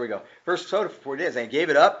 days. There we go. First soda for 40 days. I gave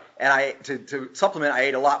it up, and to supplement, I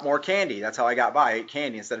ate a lot more candy. That's how I got by. I ate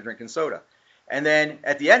candy instead of drinking soda. And then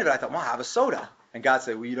at the end of it, I thought, well, I'll have a soda. And God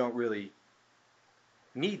said, well, you don't really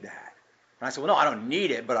need that. And I said, well, no, I don't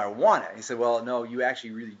need it, but I want it. And he said, well, no, you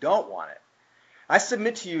actually really don't want it. I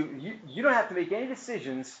submit to you, you don't have to make any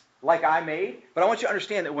decisions like I made, but I want you to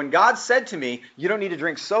understand that when God said to me, you don't need to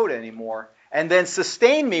drink soda anymore, and then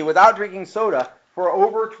sustained me without drinking soda for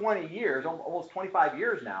over 20 years, almost 25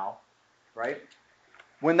 years now, right?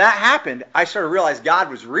 When that happened, I started to realize God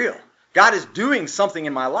was real. God is doing something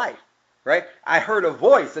in my life, right? I heard a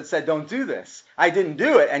voice that said, don't do this. I didn't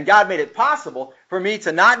do it, and God made it possible for me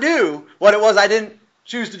to not do what it was I didn't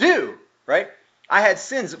choose to do, right? I had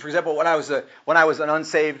sins. For example, when I was an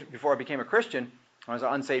unsaved, before I became a Christian, when I was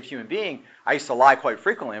an unsaved human being, I used to lie quite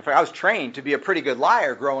frequently. In fact, I was trained to be a pretty good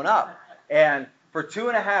liar growing up. And for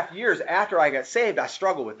 2.5 years after I got saved, I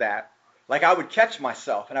struggled with that. Like, I would catch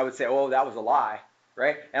myself, and I would say, oh, that was a lie,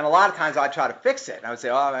 right? And a lot of times I'd try to fix it. And I would say,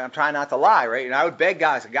 oh, I'm trying not to lie, right? And I would beg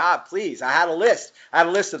God, I said, God, please. I had a list. I had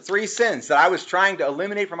a list of 3 sins that I was trying to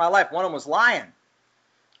eliminate from my life. One of them was lying,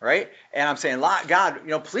 right? And I'm saying,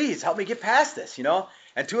 God, please help me get past this,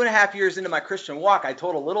 And 2.5 years into my Christian walk, I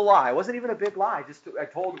told a little lie. It wasn't even a big lie. I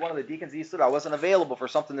told one of the deacons he stood. I wasn't available for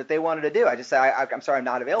something that they wanted to do. I just said, I'm sorry, I'm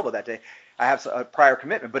not available that day. I have a prior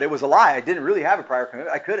commitment. But it was a lie. I didn't really have a prior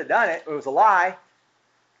commitment. I could have done it. It was a lie.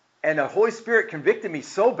 And the Holy Spirit convicted me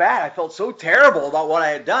so bad. I felt so terrible about what I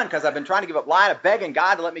had done because I've been trying to give up lying. I'm begging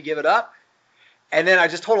God to let me give it up. And then I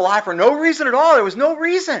just told a lie for no reason at all. There was no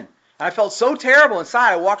reason. And I felt so terrible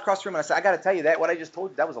inside. I walked across the room and I said, I got to tell you that what I just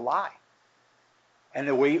told you, that was a lie. And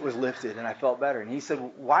the weight was lifted, and I felt better. And he said,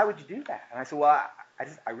 well, why would you do that? And I said, well,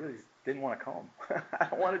 I really didn't want to come. I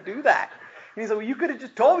don't want to do that. And he said, well, you could have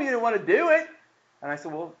just told me you didn't want to do it. And I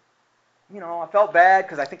said, well, I felt bad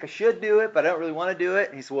because I think I should do it, but I don't really want to do it.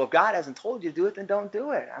 And he said, well, if God hasn't told you to do it, then don't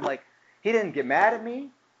do it. I'm like, he didn't get mad at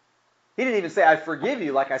me. He didn't even say, I forgive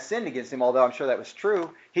you, like I sinned against him, although I'm sure that was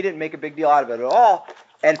true. He didn't make a big deal out of it at all.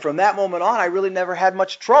 And from that moment on, I really never had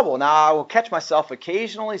much trouble. Now, I will catch myself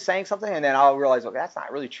occasionally saying something, and then I'll realize, okay, that's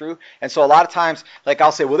not really true. And so a lot of times, like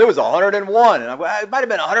I'll say, well, there was 101, and it might have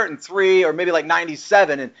been 103, or maybe like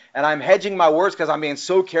 97, and I'm hedging my words because I'm being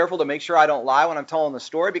so careful to make sure I don't lie when I'm telling the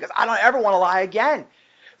story, because I don't ever want to lie again.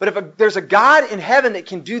 But if there's a God in heaven that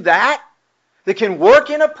can do that can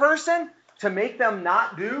work in a person to make them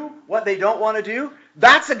not do what they don't want to do,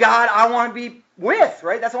 that's a God I want to be with,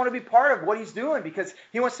 right? That's I want to be part of what he's doing because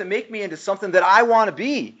he wants to make me into something that I want to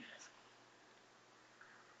be.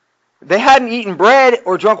 They hadn't eaten bread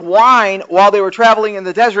or drunk wine while they were traveling in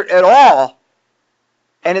the desert at all.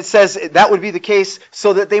 And it says that would be the case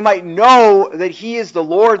so that they might know that he is the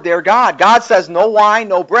Lord their God. God says no wine,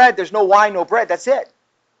 no bread. There's no wine, no bread. That's it.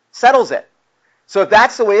 Settles it. So if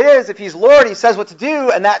that's the way it is, if he's Lord, he says what to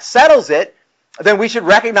do, and that settles it, then we should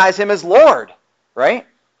recognize him as Lord, right?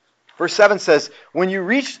 Verse 7 says, when you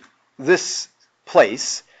reach this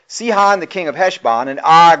place, Sihon the king of Heshbon and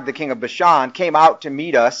Og the king of Bashan came out to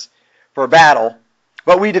meet us for battle,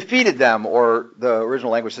 but we defeated them, or the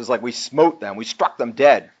original language says like we smote them, we struck them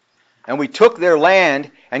dead. And we took their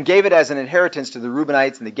land and gave it as an inheritance to the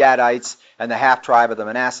Reubenites and the Gadites and the half-tribe of the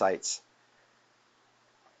Manassites.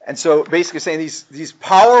 And so basically saying these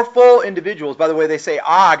powerful individuals, by the way, they say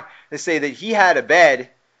Og, they say that he had a bed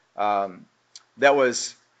had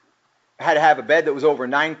to have a bed that was over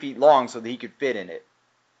 9 feet long so that he could fit in it.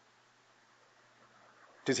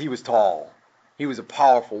 Because he was tall. He was a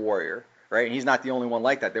powerful warrior, right? And he's not the only one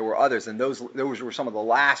like that. There were others, and those were some of the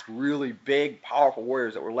last really big, powerful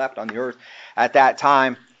warriors that were left on the earth at that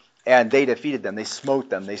time. And they defeated them. They smote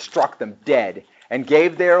them. They struck them dead and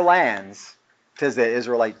gave their lands to the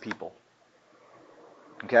Israelite people.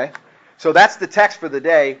 Okay? So that's the text for the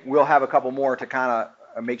day. We'll have a couple more to kind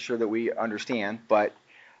of make sure that we understand. But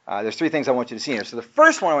there's 3 things I want you to see in here. So the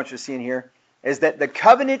first one I want you to see in here is that the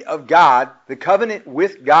covenant of God, the covenant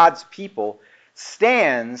with God's people,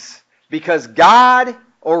 stands because God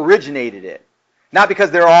originated it. Not because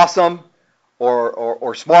they're awesome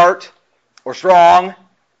or smart or strong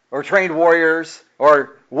or trained warriors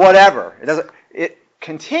or whatever. It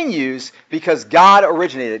continues because God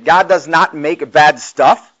originated it. God does not make bad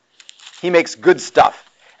stuff. He makes good stuff.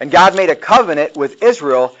 And God made a covenant with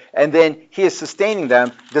Israel, and then he is sustaining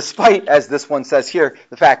them despite, as this one says here,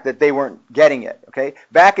 the fact that they weren't getting it. Okay?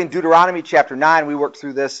 Back in Deuteronomy chapter 9, we worked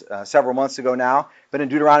through this several months ago now, but in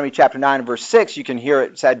Deuteronomy chapter 9 and verse 6, you can hear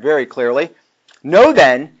it said very clearly, know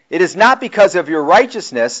then, it is not because of your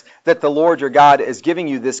righteousness that the Lord your God is giving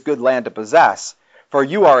you this good land to possess, for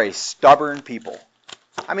you are a stubborn people.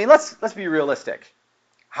 I mean, let's be realistic.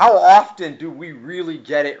 How often do we really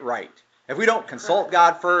get it right? If we don't consult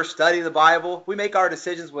God first, study the Bible, we make our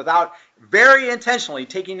decisions without very intentionally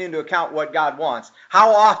taking into account what God wants.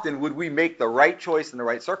 How often would we make the right choice in the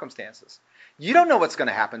right circumstances? You don't know what's going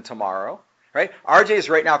to happen tomorrow, right? RJ is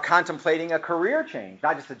right now contemplating a career change,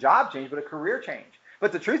 not just a job change, but a career change.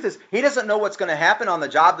 But the truth is, he doesn't know what's going to happen on the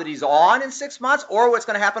job that he's on in 6 months or what's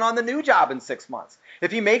going to happen on the new job in 6 months.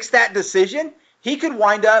 If he makes that decision, he could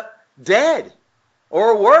wind up dead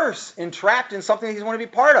or worse, entrapped in something he's going to be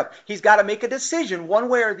part of. He's got to make a decision one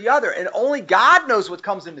way or the other, and only God knows what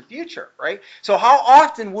comes in the future, right? So how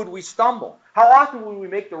often would we stumble? How often would we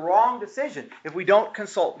make the wrong decision if we don't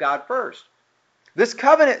consult God first? This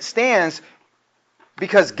covenant stands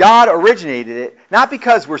because God originated it, not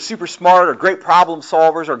because we're super smart or great problem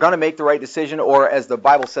solvers or going to make the right decision, or as the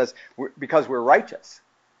Bible says, because we're righteous.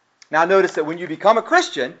 Now notice that when you become a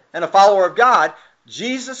Christian and a follower of God,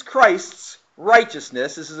 Jesus Christ's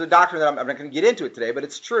righteousness, this is a doctrine that I'm not going to get into it today, but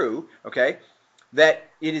it's true, okay, that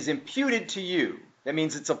it is imputed to you. That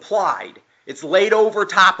means it's applied. It's laid over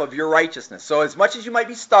top of your righteousness. So as much as you might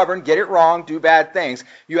be stubborn, get it wrong, do bad things,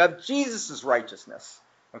 you have Jesus' righteousness.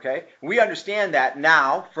 Okay? We understand that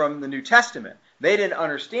now from the New Testament. They didn't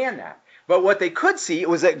understand that. But what they could see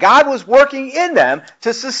was that God was working in them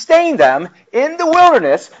to sustain them in the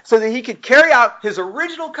wilderness so that he could carry out his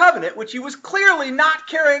original covenant, which he was clearly not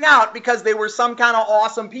carrying out because they were some kind of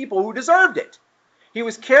awesome people who deserved it. He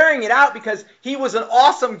was carrying it out because he was an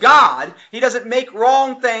awesome God. He doesn't make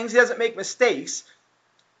wrong things. He doesn't make mistakes.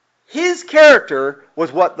 His character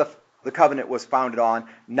was what the covenant was founded on,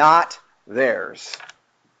 not theirs.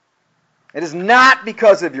 It is not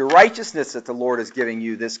because of your righteousness that the Lord is giving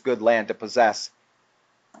you this good land to possess,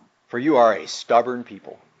 for you are a stubborn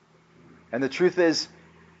people. And the truth is,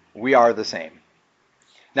 we are the same.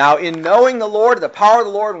 Now, in knowing the Lord, the power of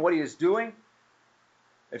the Lord and what he is doing,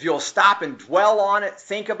 if you'll stop and dwell on it,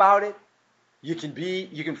 think about it, you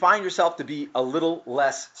can find yourself to be a little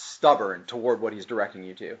less stubborn toward what he's directing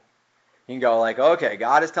you to. You can go like, okay,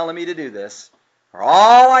 God is telling me to do this. For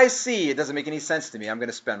all I see, it doesn't make any sense to me. I'm going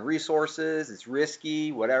to spend resources. It's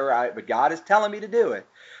risky, whatever. But God is telling me to do it.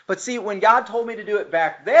 But see, when God told me to do it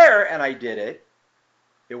back there and I did it,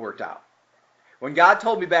 it worked out. When God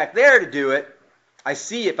told me back there to do it, I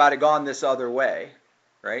see if I'd have gone this other way,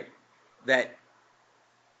 right, that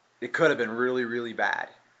it could have been really, really bad.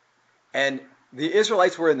 And the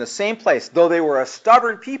Israelites were in the same place. Though they were a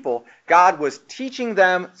stubborn people, God was teaching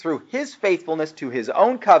them through his faithfulness to his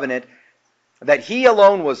own covenant that he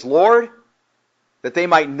alone was Lord, that they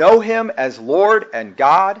might know him as Lord and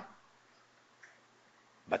God,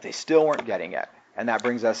 but they still weren't getting it. And that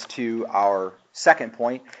brings us to our second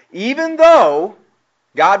point. Even though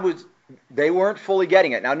they weren't fully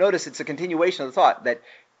getting it. Now notice it's a continuation of the thought that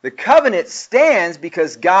the covenant stands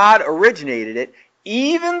because God originated it,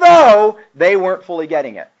 even though they weren't fully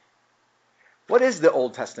getting it. What is the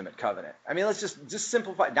Old Testament covenant? I mean, let's just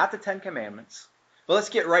simplify, not the Ten Commandments, but let's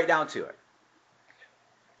get right down to it.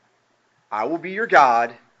 I will be your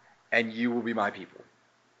God, and you will be my people.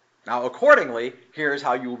 Now, accordingly, here's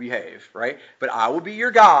how you will behave, right? But I will be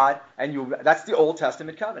your God, and that's the Old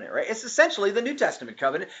Testament covenant, right? It's essentially the New Testament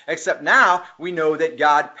covenant, except now we know that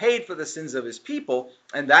God paid for the sins of his people,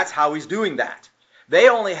 and that's how he's doing that. They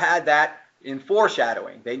only had that in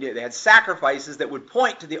foreshadowing. They had sacrifices that would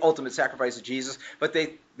point to the ultimate sacrifice of Jesus, but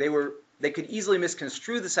they could easily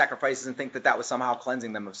misconstrue the sacrifices and think that that was somehow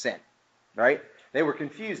cleansing them of sin, right? They were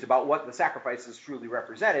confused about what the sacrifices truly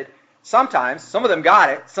represented. Sometimes, some of them got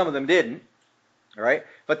it, some of them didn't. All right?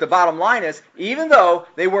 But the bottom line is, even though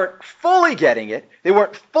they weren't fully getting it, they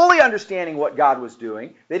weren't fully understanding what God was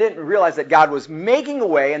doing, they didn't realize that God was making a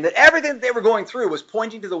way and that everything that they were going through was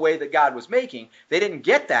pointing to the way that God was making. They didn't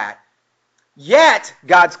get that. Yet,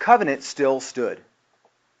 God's covenant still stood.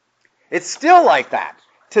 It's still like that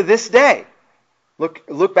to this day.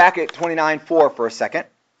 Look back at 29:4 for a second.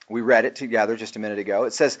 We read it together just a minute ago.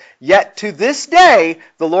 It says, "Yet to this day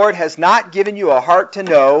the Lord has not given you a heart to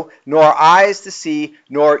know, nor eyes to see,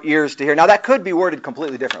 nor ears to hear." Now that could be worded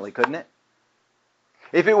completely differently, couldn't it?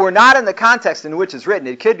 If it were not in the context in which it's written,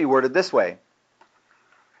 it could be worded this way.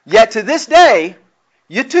 "Yet to this day,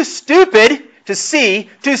 you're too stupid to see,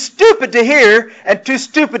 too stupid to hear, and too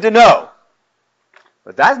stupid to know."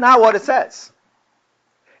 But that's not what it says.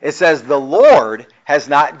 It says, "The Lord has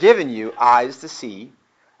not given you eyes to see,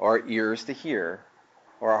 or ears to hear,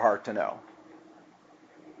 or a heart to know."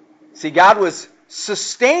 See, God was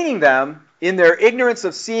sustaining them in their ignorance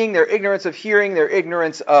of seeing, their ignorance of hearing, their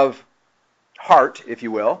ignorance of heart, if you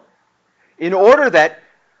will, in order that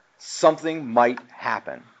something might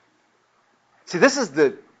happen. See, this is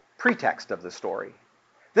the pretext of the story.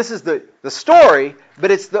 This is the story, but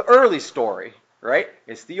it's the early story, right?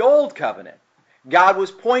 It's the old covenant. God was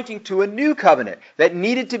pointing to a new covenant that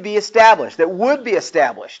needed to be established, that would be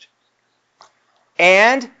established,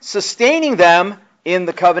 and sustaining them in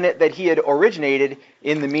the covenant that he had originated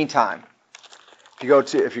in the meantime.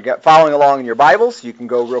 If you're following along in your Bibles, you can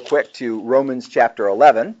go real quick to Romans chapter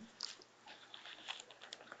 11.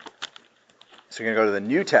 So you're going to go to the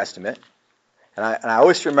New Testament. And I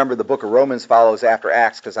always remember the book of Romans follows after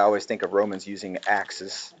Acts because I always think of Romans using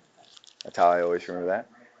axes. That's how I always remember that.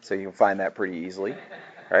 So you can find that pretty easily.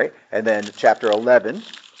 All right? And then chapter 11.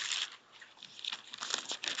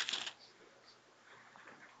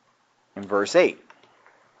 In verse 8.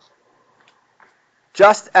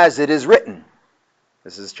 Just as it is written.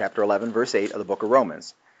 This is chapter 11, verse 8 of the book of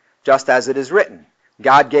Romans. Just as it is written.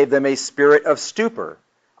 God gave them a spirit of stupor,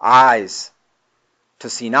 eyes to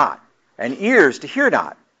see not, and ears to hear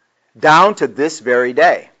not, down to this very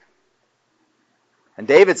day. And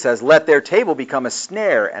David says, let their table become a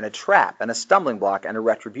snare and a trap and a stumbling block and a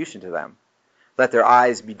retribution to them. Let their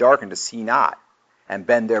eyes be darkened to see not, and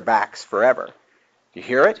bend their backs forever. Do you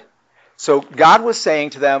hear it? So God was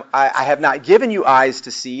saying to them, I have not given you eyes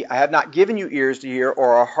to see, I have not given you ears to hear,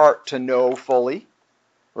 or a heart to know fully,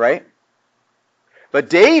 right?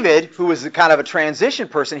 But David, who was kind of a transition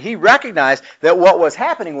person, he recognized that what was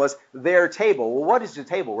happening was their table. Well, what does the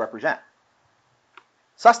table represent?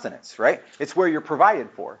 Sustenance, right? It's where you're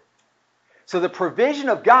provided for. So the provision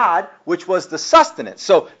of God, which was the sustenance.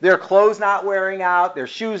 So their clothes not wearing out, their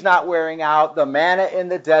shoes not wearing out, the manna in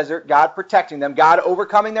the desert, God protecting them, God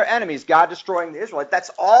overcoming their enemies, God destroying the Israelites.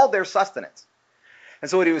 That's all their sustenance.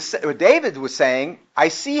 And so what David was saying, I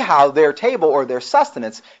see how their table or their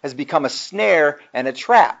sustenance has become a snare and a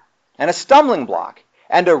trap and a stumbling block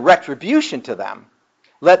and a retribution to them.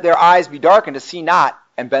 Let their eyes be darkened to see not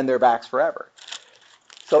and bend their backs forever.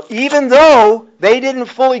 So even though they didn't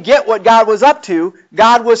fully get what God was up to,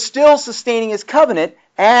 God was still sustaining his covenant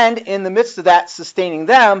and in the midst of that sustaining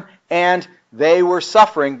them, and they were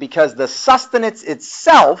suffering because the sustenance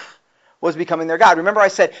itself was becoming their God. Remember I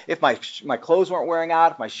said if my clothes weren't wearing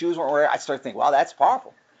out, if my shoes weren't wearing out, I'd start thinking, wow, that's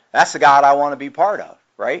powerful. That's the God I want to be part of,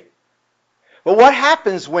 right? But what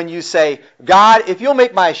happens when you say, God, if you'll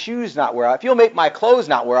make my shoes not wear out, if you'll make my clothes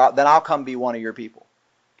not wear out, then I'll come be one of your people.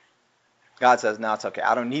 God says, no, it's okay.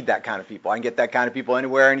 I don't need that kind of people. I can get that kind of people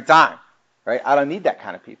anywhere, anytime. Right? I don't need that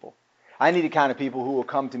kind of people. I need the kind of people who will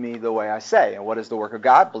come to me the way I say. And what is the work of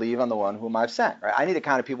God? Believe on the one whom I've sent. Right? I need the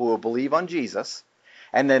kind of people who will believe on Jesus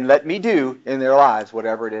and then let me do in their lives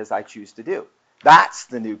whatever it is I choose to do. That's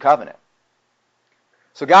the new covenant.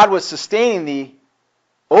 So God was sustaining the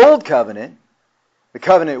old covenant, the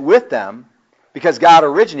covenant with them, because God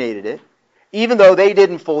originated it, even though they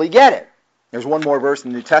didn't fully get it. There's one more verse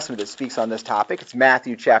in the New Testament that speaks on this topic. It's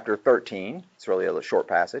Matthew chapter 13. It's really a short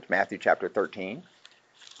passage. Matthew chapter 13.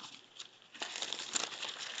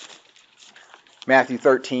 Matthew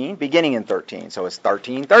 13, beginning in 13. So it's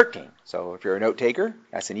 13:13. So if you're a note taker,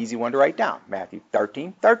 that's an easy one to write down. Matthew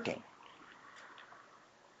 13:13.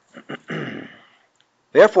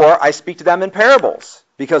 Therefore, I speak to them in parables,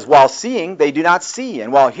 because while seeing, they do not see,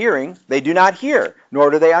 and while hearing, they do not hear, nor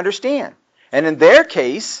do they understand. And in their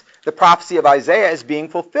case, the prophecy of Isaiah is being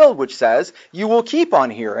fulfilled, which says, you will keep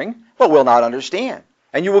on hearing, but will not understand.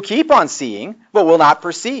 And you will keep on seeing, but will not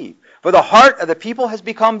perceive. For the heart of the people has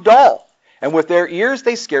become dull, and with their ears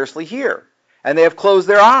they scarcely hear. And they have closed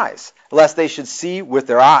their eyes, lest they should see with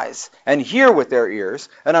their eyes, and hear with their ears,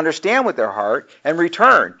 and understand with their heart, and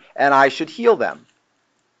return, and I should heal them.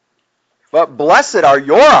 But blessed are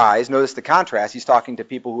your eyes. Notice the contrast. He's talking to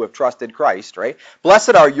people who have trusted Christ, right?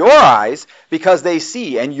 Blessed are your eyes because they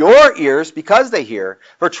see, and your ears because they hear.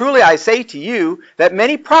 For truly I say to you that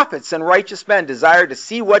many prophets and righteous men desired to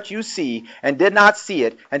see what you see and did not see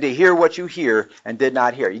it, and to hear what you hear and did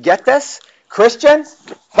not hear. You get this? Christians,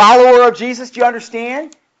 follower of Jesus, do you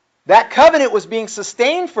understand? That covenant was being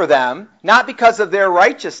sustained for them, not because of their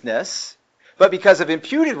righteousness, but because of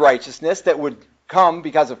imputed righteousness that would come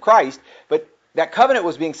because of Christ, but that covenant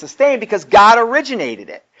was being sustained because God originated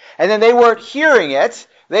it. And then they weren't hearing it,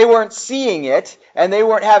 they weren't seeing it, and they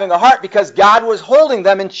weren't having a heart because God was holding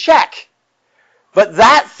them in check. But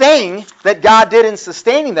that thing that God did in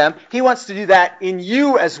sustaining them, he wants to do that in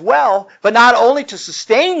you as well, but not only to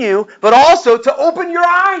sustain you, but also to open your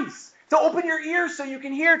eyes, to open your ears so you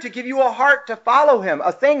can hear, to give you a heart to follow him.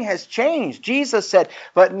 A thing has changed. Jesus said,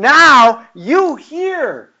 but now you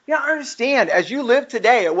hear. You understand, as you live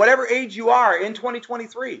today, at whatever age you are in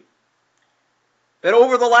 2023, that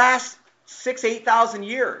over the last 8,000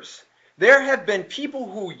 years, there have been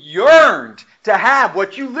people who yearned to have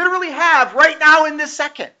what you literally have right now in this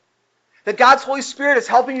second. That God's Holy Spirit is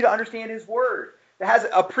helping you to understand his word. That has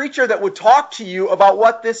a preacher that would talk to you about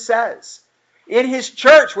what this says. In his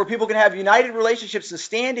church, where people can have united relationships and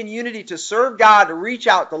stand in unity to serve God, to reach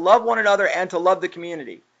out, to love one another, and to love the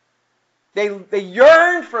community. They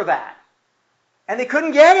yearn for that. And they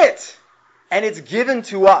couldn't get it. And it's given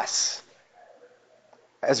to us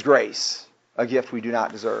as grace, a gift we do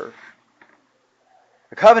not deserve.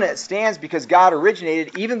 The covenant stands because God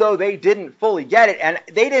originated, even though they didn't fully get it. And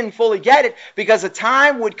they didn't fully get it because a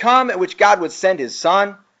time would come at which God would send his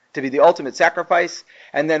Son to be the ultimate sacrifice.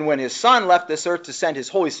 And then when his Son left this earth to send his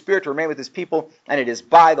Holy Spirit to remain with his people, and it is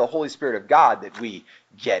by the Holy Spirit of God that we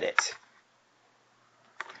get it.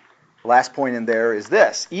 The last point in there is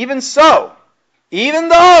this. Even so, even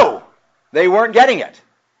though they weren't getting it,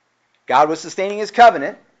 God was sustaining his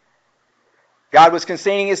covenant. God was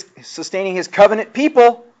sustaining his covenant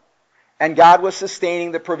people, and God was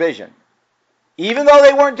sustaining the provision. Even though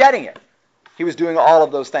they weren't getting it, he was doing all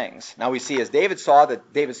of those things. Now we see, as David saw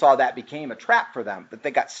that became a trap for them, that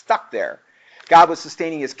they got stuck there. God was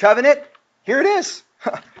sustaining his covenant. Here it is.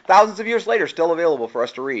 Thousands of years later, still available for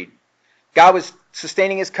us to read. God was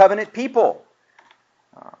sustaining his covenant people.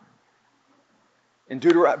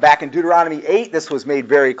 Back in Deuteronomy 8, this was made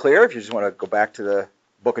very clear. If you just want to go back to the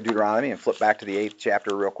book of Deuteronomy and flip back to the 8th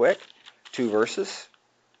chapter real quick. 2 verses.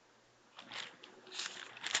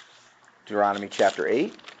 Deuteronomy chapter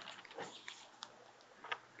 8.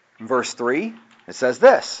 Verse 3, it says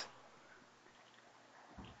this.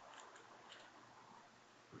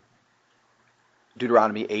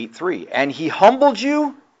 Deuteronomy 8:3. And he humbled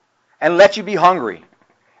you and let you be hungry,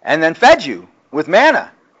 and then fed you with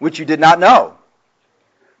manna, which you did not know,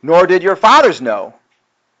 nor did your fathers know,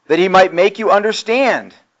 that he might make you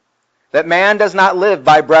understand that man does not live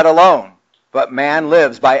by bread alone, but man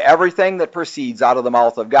lives by everything that proceeds out of the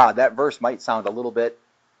mouth of God. That verse might sound a little bit,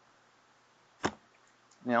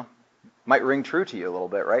 might ring true to you a little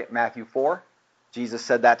bit, right? Matthew 4. Jesus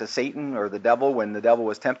said that to Satan or the devil when the devil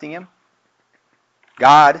was tempting him.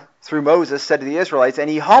 God, through Moses, said to the Israelites, and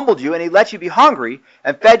he humbled you and he let you be hungry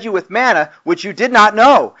and fed you with manna, which you did not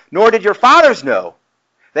know, nor did your fathers know,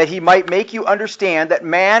 that he might make you understand that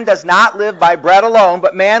man does not live by bread alone,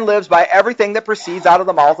 but man lives by everything that proceeds out of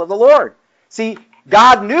the mouth of the Lord. See,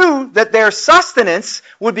 God knew that their sustenance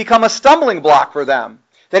would become a stumbling block for them,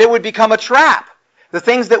 that it would become a trap. The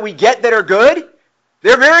things that we get that are good,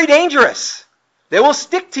 they're very dangerous. They will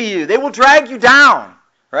stick to you. They will drag you down,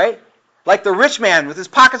 right? Like the rich man with his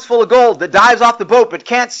pockets full of gold that dives off the boat but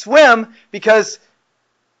can't swim because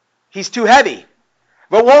he's too heavy,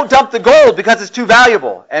 but won't dump the gold because it's too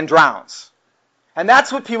valuable and drowns. And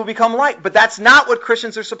that's what people become like. But that's not what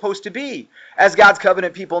Christians are supposed to be. As God's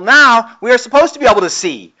covenant people now, we are supposed to be able to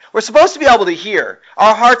see. We're supposed to be able to hear.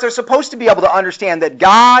 Our hearts are supposed to be able to understand that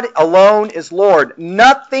God alone is Lord.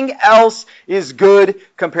 Nothing else is good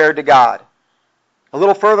compared to God. A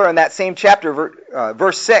little further in that same chapter,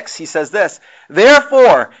 verse 6, he says this,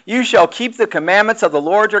 therefore you shall keep the commandments of the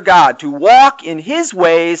Lord your God, to walk in his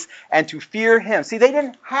ways and to fear him. See, they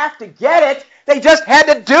didn't have to get it. They just had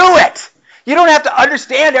to do it. You don't have to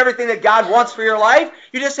understand everything that God wants for your life.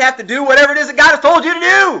 You just have to do whatever it is that God has told you to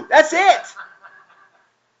do. That's it.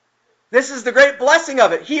 This is the great blessing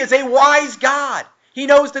of it. He is a wise God. He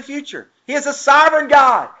knows the future. He is a sovereign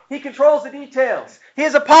God. He controls the details. He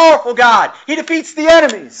is a powerful God. He defeats the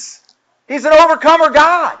enemies. He's an overcomer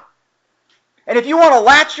God. And if you want to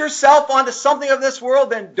latch yourself onto something of this world,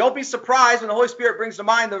 then don't be surprised when the Holy Spirit brings to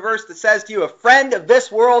mind the verse that says to you, a friend of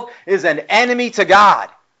this world is an enemy to God.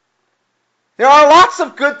 There are lots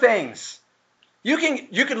of good things. You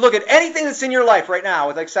can look at anything that's in your life right now,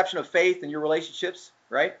 with the exception of faith and your relationships,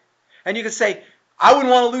 right? And you can say, I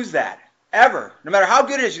wouldn't want to lose that, ever. No matter how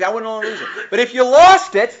good it is, I wouldn't want to lose it. But if you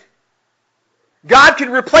lost it, God could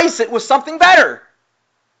replace it with something better.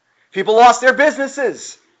 People lost their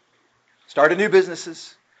businesses, started new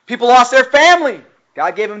businesses. People lost their family.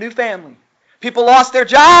 God gave them a new family. People lost their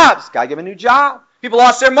jobs. God gave them a new job. People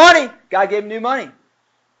lost their money. God gave them new money.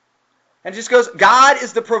 And it just goes, God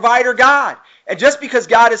is the provider God. And just because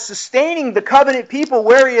God is sustaining the covenant people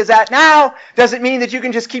where he is at now, doesn't mean that you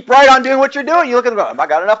can just keep right on doing what you're doing. You look at them and go, I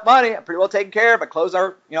got enough money. I'm pretty well taken care of. My clothes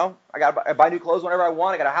are, I buy new clothes whenever I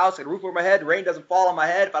want. I got a house, I got a roof over my head. The rain doesn't fall on my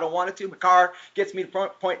head if I don't want it to. My car gets me to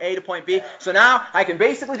point A to point B. So now I can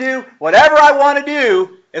basically do whatever I want to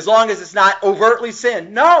do as long as it's not overtly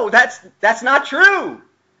sin. No, that's not true.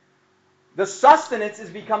 The sustenance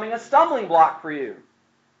is becoming a stumbling block for you.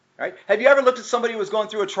 Right? Have you ever looked at somebody who was going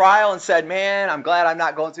through a trial and said, man, I'm glad I'm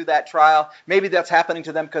not going through that trial. Maybe that's happening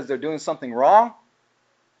to them because they're doing something wrong.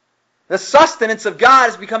 The sustenance of God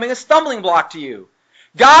is becoming a stumbling block to you.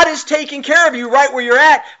 God is taking care of you right where you're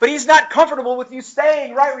at, but he's not comfortable with you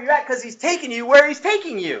staying right where you're at because he's taking you where he's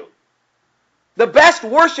taking you. The best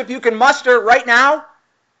worship you can muster right now,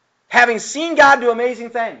 having seen God do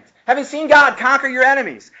amazing things, having seen God conquer your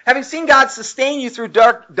enemies, having seen God sustain you through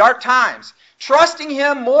dark times, trusting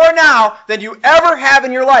Him more now than you ever have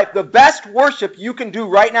in your life, the best worship you can do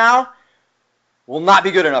right now will not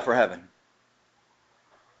be good enough for heaven.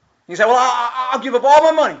 You say, well, I'll give up all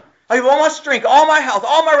my money. I'll give all my strength, all my health,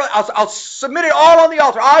 I'll submit it all on the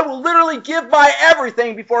altar. I will literally give my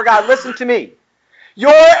everything before God. Listen to me.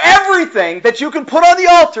 Your everything that you can put on the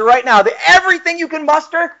altar right now, the everything you can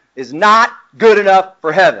muster, is not good enough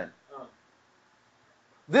for heaven.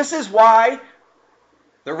 This is why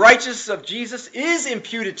the righteousness of Jesus is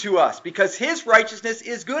imputed to us, because His righteousness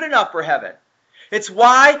is good enough for heaven. It's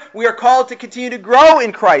why we are called to continue to grow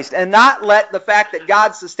in Christ and not let the fact that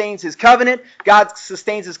God sustains His covenant, God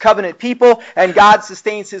sustains His covenant people, and God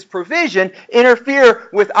sustains His provision interfere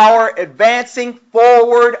with our advancing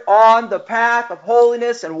forward on the path of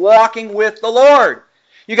holiness and walking with the Lord.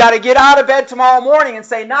 You got to get out of bed tomorrow morning and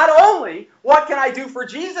say, not only what can I do for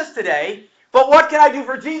Jesus today, but what can I do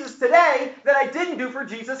for Jesus today that I didn't do for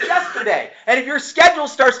Jesus yesterday? And if your schedule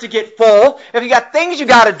starts to get full, if you got things you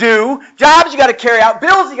got to do, jobs you got to carry out,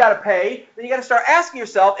 bills you got to pay, then you got to start asking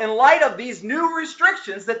yourself, in light of these new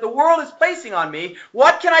restrictions that the world is placing on me,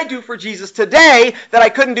 what can I do for Jesus today that I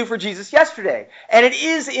couldn't do for Jesus yesterday? And it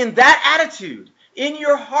is in that attitude, in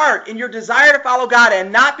your heart, in your desire to follow God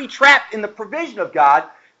and not be trapped in the provision of God,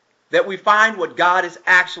 that we find what God is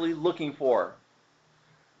actually looking for.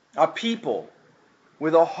 A people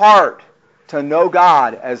with a heart to know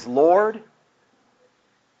God as Lord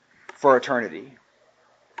for eternity.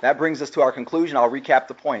 That brings us to our conclusion. I'll recap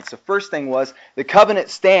the points. The first thing was the covenant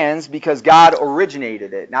stands because God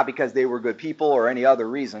originated it, not because they were good people or any other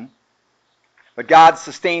reason. But God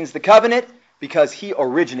sustains the covenant because He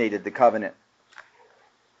originated the covenant.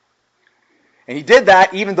 And He did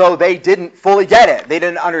that even though they didn't fully get it. They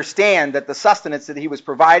didn't understand that the sustenance that He was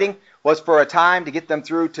providing was for a time to get them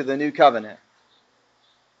through to the new covenant.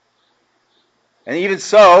 And even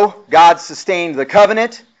so, God sustained the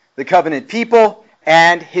covenant people,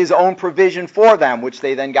 and His own provision for them, which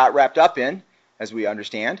they then got wrapped up in, as we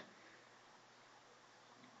understand.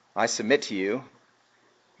 I submit to you,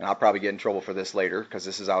 and I'll probably get in trouble for this later, because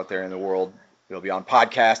this is out there in the world. It'll be on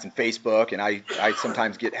podcast and Facebook, and I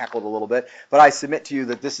sometimes get heckled a little bit. But I submit to you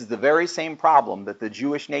that this is the very same problem that the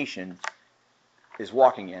Jewish nation is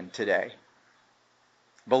walking in today,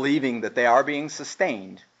 believing that they are being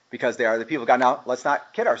sustained because they are the people of God. Now, let's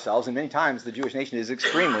not kid ourselves, and many times the Jewish nation is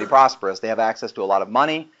extremely prosperous. They have access to a lot of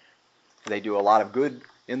money. They do a lot of good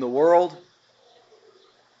in the world.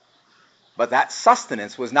 But that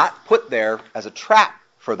sustenance was not put there as a trap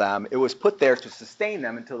for them. It was put there to sustain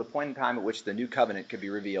them until the point in time at which the new covenant could be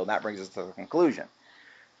revealed. And that brings us to the conclusion.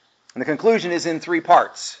 And the conclusion is in 3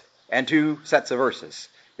 parts and 2 sets of verses.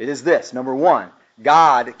 It is this. Number 1,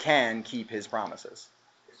 God can keep His promises.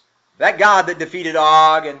 That God that defeated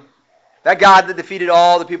Og, and that God that defeated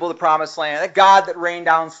all the people of the promised land, that God that rained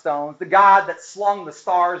down stones, the God that slung the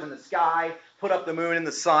stars in the sky, put up the moon and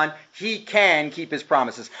the sun, He can keep His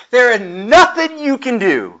promises. There is nothing you can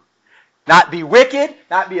do. Not be wicked,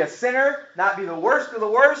 not be a sinner, not be the worst of the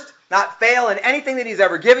worst, not fail in anything that He's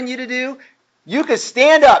ever given you to do. You could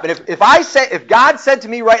stand up, and if God said to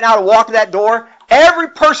me right now to walk to that door, every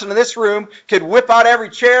person in this room could whip out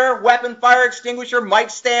every chair, weapon, fire extinguisher,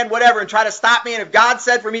 mic stand, whatever, and try to stop me. And if God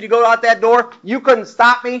said for me to go out that door, you couldn't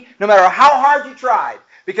stop me, no matter how hard you tried,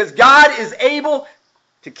 because God is able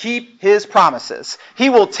to keep His promises.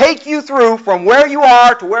 He will take you through from where you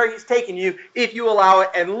are to where He's taking you if you allow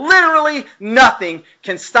it, and literally nothing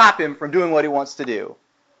can stop Him from doing what He wants to do.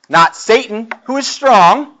 Not Satan, who is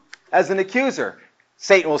strong as an accuser.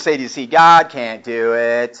 Satan will say to you, see, God can't do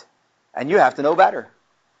it, and you have to know better.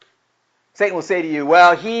 Satan will say to you,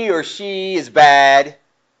 well, he or she is bad,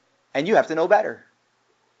 and you have to know better.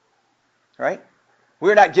 Right?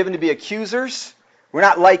 We're not given to be accusers. We're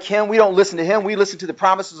not like him. We don't listen to him. We listen to the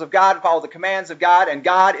promises of God and follow the commands of God, and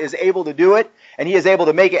God is able to do it, and He is able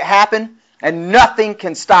to make it happen, and nothing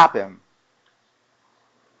can stop Him.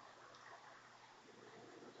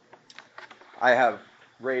 I have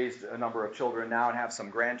raised a number of children now and have some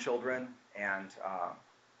grandchildren, and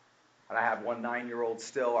I have one 9-year-old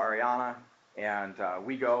still, Ariana, and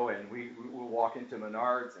we go and we'll walk into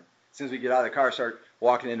Menards, and as soon as we get out of the car, start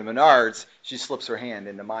walking into Menards, she slips her hand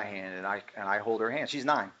into my hand, and I hold her hand. She's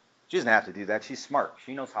 9. She doesn't have to do that. She's smart.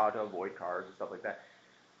 She knows how to avoid cars and stuff like that.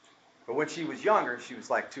 But when she was younger, she was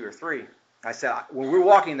like 2 or 3, I said, when we're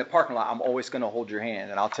walking in the parking lot, I'm always going to hold your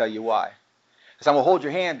hand, and I'll tell you why. Because I'm going to hold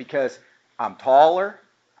your hand because I'm taller,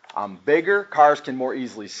 I'm bigger, cars can more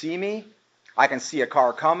easily see me, I can see a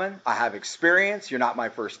car coming. I have experience. You're not my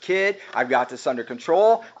first kid. I've got this under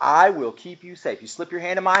control. I will keep you safe. You slip your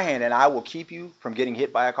hand in my hand, and I will keep you from getting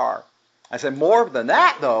hit by a car. I said, more than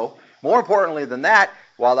that, though, more importantly than that,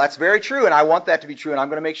 while that's very true, and I want that to be true, and I'm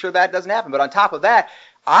going to make sure that doesn't happen, but on top of that,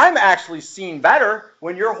 I'm actually seeing better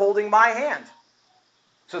when you're holding my hand.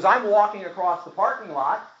 So as I'm walking across the parking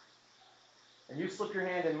lot, and you slip your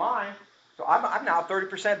hand in mine, so I'm now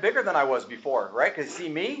 30% bigger than I was before, right? Because see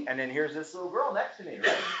me, and then here's this little girl next to me,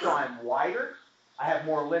 right? So I'm wider. I have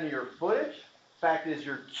more linear footage. Fact is,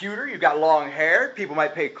 you're cuter. You've got long hair. People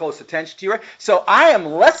might pay close attention to you, right? So I am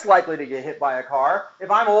less likely to get hit by a car if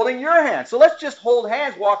I'm holding your hand. So let's just hold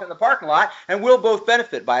hands, walk in the parking lot, and we'll both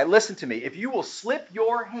benefit by it. Listen to me. If you will slip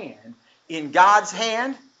your hand in God's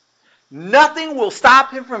hand, nothing will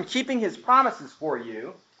stop him from keeping his promises for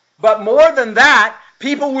you. But more than that,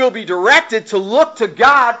 people will be directed to look to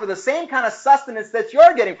God for the same kind of sustenance that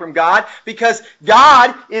you're getting from God, because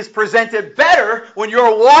God is presented better when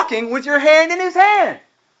you're walking with your hand in his hand.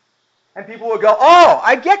 And people will go, oh,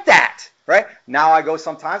 I get that, right? Now I go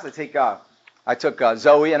sometimes, I took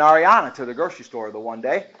Zoe and Ariana to the grocery store the one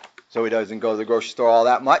day. Zoe doesn't go to the grocery store all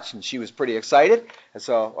that much, and she was pretty excited. And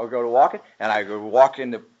so I'll go to walking, and I go walk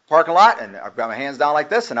in the parking lot, and I've got my hands down like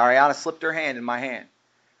this, and Ariana slipped her hand in my hand.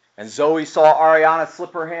 And Zoe saw Ariana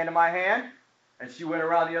slip her hand in my hand, and she went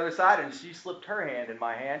around the other side, and she slipped her hand in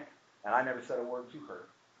my hand, and I never said a word to her.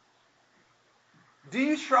 Do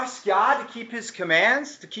you trust God to keep his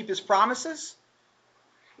commands, to keep his promises?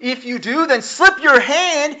 If you do, then slip your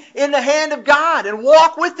hand in the hand of God and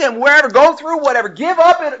walk with him wherever, go through whatever. Give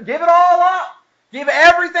it all up. Give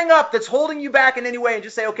everything up that's holding you back in any way, and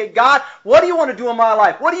just say, okay, God, what do you want to do in my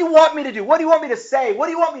life? What do you want me to do? What do you want me to say? What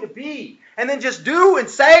do you want me to be? And then just do and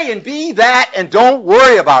say and be that, and don't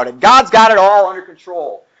worry about it. God's got it all under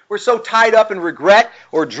control. We're so tied up in regret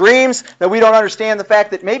or dreams that we don't understand the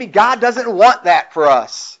fact that maybe God doesn't want that for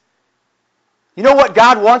us. You know what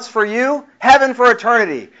God wants for you? Heaven for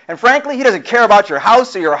eternity. And frankly, he doesn't care about your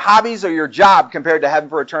house or your hobbies or your job compared to heaven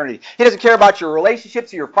for eternity. He doesn't care about your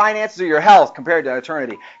relationships or your finances or your health compared to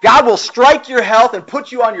eternity. God will strike your health and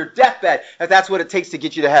put you on your deathbed if that's what it takes to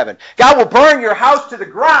get you to heaven. God will burn your house to the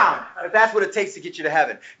ground if that's what it takes to get you to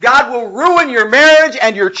heaven. God will ruin your marriage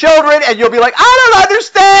and your children, and you'll be like, I don't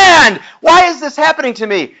understand. Why is this happening to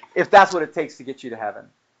me? If that's what it takes to get you to heaven.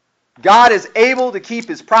 God is able to keep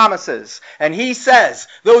his promises. And he says,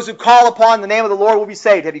 those who call upon the name of the Lord will be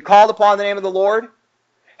saved. Have you called upon the name of the Lord?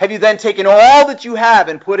 Have you then taken all that you have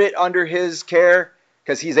and put it under his care?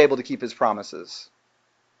 Because he's able to keep his promises.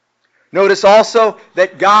 Notice also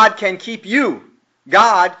that God can keep you.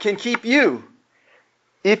 God can keep you.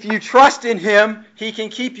 If you trust in him, he can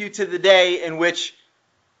keep you to the day in which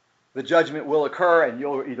the judgment will occur, and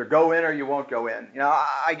you'll either go in or you won't go in. You know,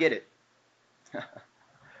 I get it.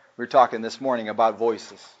 We were talking this morning about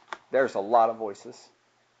voices. There's a lot of voices.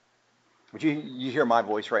 But you hear my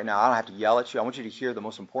voice right now. I don't have to yell at you. I want you to hear the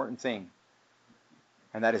most important thing.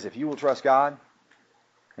 And that is, if you will trust God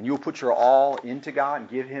and you will put your all into God and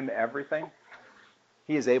give him everything,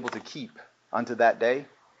 he is able to keep unto that day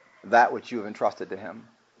that which you have entrusted to him.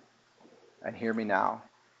 And hear me now.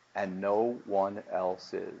 And no one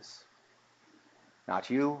else is. Not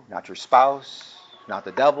you, not your spouse, not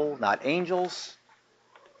the devil, not angels,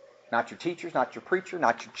 not your teachers, not your preacher,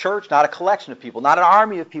 not your church, not a collection of people, not an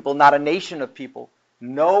army of people, not a nation of people.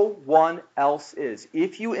 No one else is.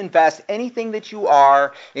 If you invest anything that you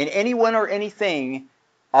are in anyone or anything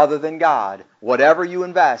other than God, whatever you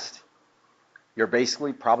invest, you're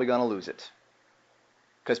basically probably going to lose it.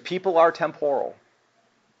 Because people are temporal.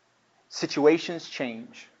 Situations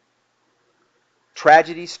change.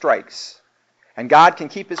 Tragedy strikes. And God can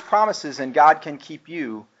keep his promises, and God can keep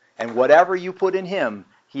you. And whatever you put in him,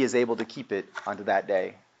 he is able to keep it unto that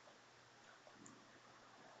day.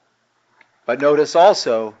 But notice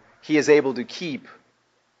also, he is able to keep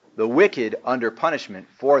the wicked under punishment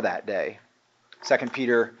for that day. 2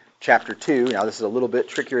 Peter chapter 2. Now this is a little bit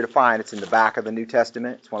trickier to find. It's in the back of the New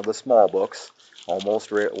Testament. It's one of the small books,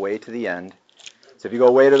 almost way to the end. So if you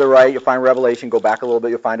go way to the right, you'll find Revelation. Go back a little bit,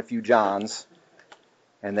 you'll find a few Johns.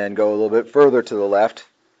 And then go a little bit further to the left,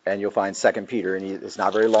 and you'll find 2 Peter, and it's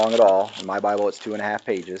not very long at all. In my Bible, it's 2.5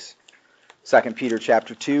 pages. 2 Peter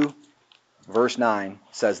chapter 2, verse 9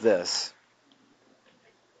 says this.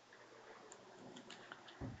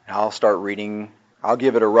 I'll start reading. I'll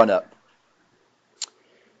give it a run-up,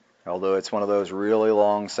 although it's one of those really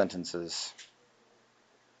long sentences.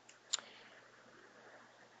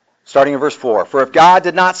 Starting in verse 4. For if God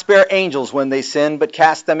did not spare angels when they sinned, but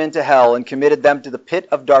cast them into hell and committed them to the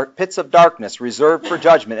pits of darkness reserved for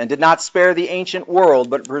judgment, and did not spare the ancient world,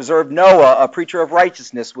 but preserved Noah, a preacher of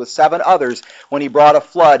righteousness, with 7 others, when he brought a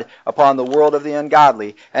flood upon the world of the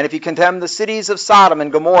ungodly. And if he condemned the cities of Sodom and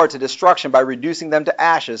Gomorrah to destruction by reducing them to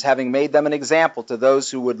ashes, having made them an example to those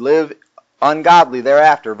who would live ungodly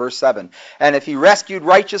thereafter, verse 7. And if he rescued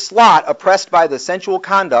righteous Lot, oppressed by the sensual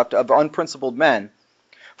conduct of unprincipled men,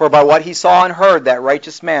 for by what he saw and heard, that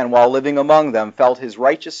righteous man, while living among them, felt his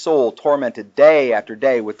righteous soul tormented day after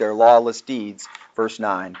day with their lawless deeds. Verse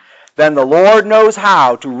 9. Then the Lord knows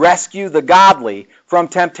how to rescue the godly from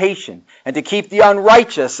temptation, and to keep the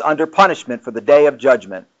unrighteous under punishment for the day of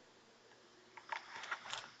judgment.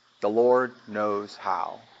 The Lord knows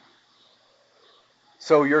how.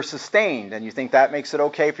 So you're sustained, and you think that makes it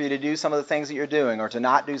okay for you to do some of the things that you're doing, or to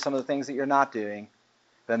not do some of the things that you're not doing,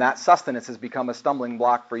 then that sustenance has become a stumbling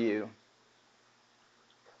block for you.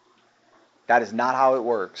 That is not how it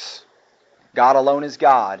works. God alone is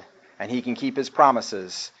God, and he can keep his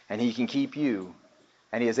promises, and he can keep you,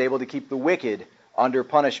 and he is able to keep the wicked under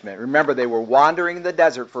punishment. Remember, they were wandering in the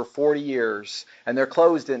desert for 40 years, and their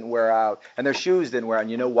clothes didn't wear out, and their shoes didn't wear out.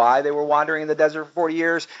 And you know why they were wandering in the desert for 40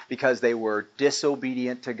 years? Because they were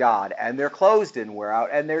disobedient to God, and their clothes didn't wear out,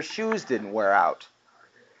 and their shoes didn't wear out,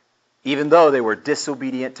 even though they were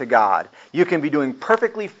disobedient to God. You can be doing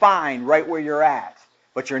perfectly fine right where you're at,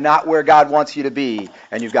 but you're not where God wants you to be,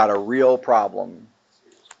 and you've got a real problem.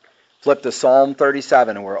 Flip to Psalm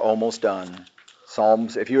 37, and we're almost done.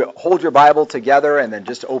 Psalms, if you hold your Bible together and then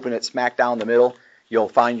just open it smack down the middle, you'll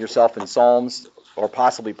find yourself in Psalms, or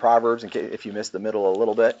possibly Proverbs, if you miss the middle a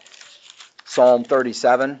little bit. Psalm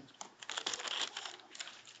 37.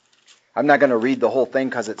 I'm not going to read the whole thing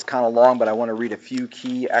because it's kind of long, but I want to read a few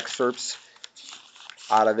key excerpts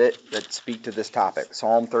out of it that speak to this topic.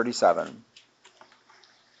 Psalm 37,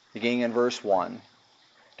 beginning in verse 1.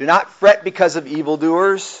 Do not fret because of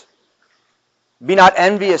evildoers. Be not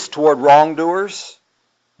envious toward wrongdoers.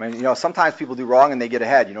 I mean, sometimes people do wrong and they get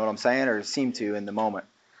ahead, you know what I'm saying, or seem to in the moment.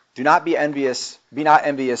 Do not be envious, be not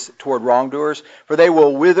envious toward wrongdoers, for they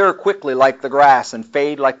will wither quickly like the grass and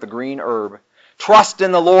fade like the green herb. Trust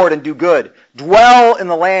in the Lord and do good. Dwell in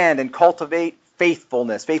the land and cultivate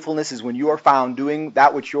faithfulness. Faithfulness is when you are found doing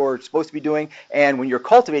that which you're supposed to be doing, and when you're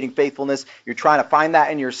cultivating faithfulness, you're trying to find that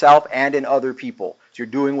in yourself and in other people. So you're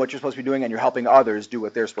doing what you're supposed to be doing, and you're helping others do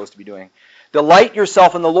what they're supposed to be doing. Delight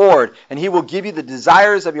yourself in the Lord, and he will give you the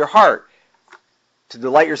desires of your heart. To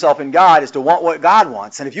delight yourself in God is to want what God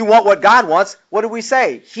wants. And if you want what God wants, what do we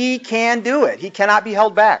say? He can do it. He cannot be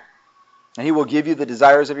held back. And he will give you the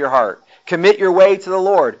desires of your heart. Commit your way to the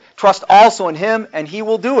Lord. Trust also in him, and he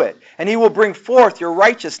will do it. And he will bring forth your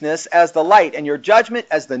righteousness as the light, and your judgment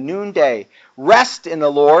as the noonday. Rest in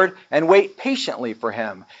the Lord, and wait patiently for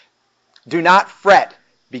him. Do not fret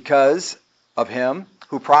because of him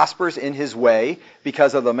who prospers in his way,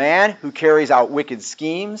 because of the man who carries out wicked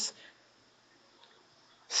schemes.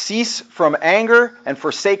 Cease from anger and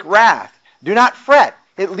forsake wrath. Do not fret.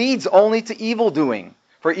 It leads only to evildoing.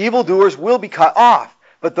 For evildoers will be cut off.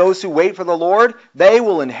 But those who wait for the Lord, they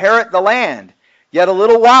will inherit the land. Yet a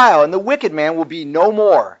little while, and the wicked man will be no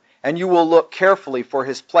more. And you will look carefully for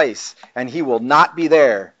his place, and he will not be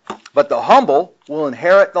there. But the humble will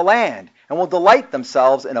inherit the land, and will delight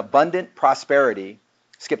themselves in abundant prosperity.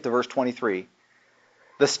 Skip to verse 23.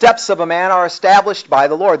 The steps of a man are established by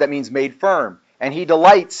the Lord. That means made firm. And he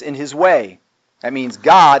delights in his way. That means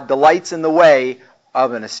God delights in the way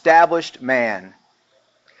of an established man.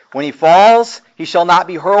 When he falls, he shall not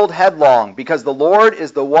be hurled headlong, because the Lord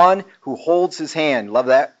is the one who holds his hand. Love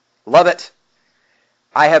that? Love it.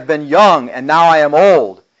 I have been young, and now I am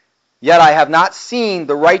old. Yet I have not seen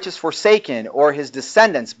the righteous forsaken, or his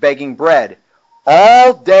descendants begging bread.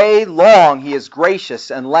 All day long he is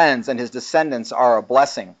gracious and lends, and his descendants are a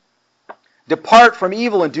blessing. Depart from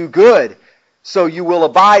evil and do good, so you will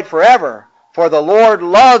abide forever. For the Lord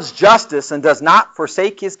loves justice and does not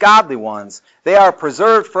forsake his godly ones. They are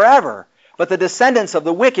preserved forever, but the descendants of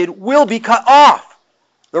the wicked will be cut off.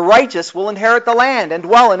 The righteous will inherit the land and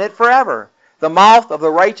dwell in it forever. The mouth of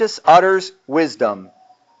the righteous utters wisdom,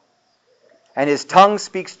 and his tongue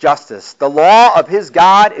speaks justice. The law of his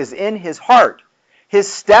God is in his heart.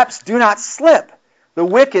 His steps do not slip. The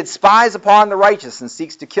wicked spies upon the righteous and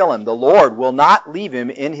seeks to kill him. The Lord will not leave him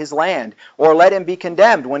in his land, or let him be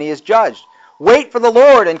condemned when he is judged. Wait for the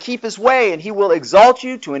Lord and keep his way, and he will exalt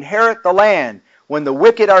you to inherit the land. When the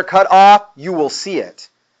wicked are cut off, you will see it.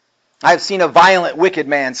 I have seen a violent wicked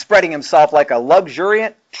man spreading himself like a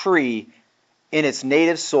luxuriant tree in its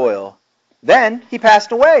native soil. Then he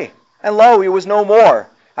passed away, and lo, he was no more.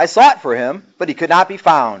 I sought for him, but he could not be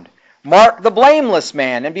found. Mark the blameless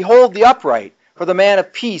man, and behold the upright, for the man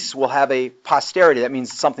of peace will have a posterity. That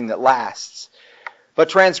means something that lasts. But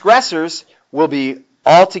transgressors will be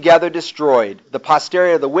altogether destroyed. The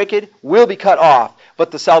posterity of the wicked will be cut off. But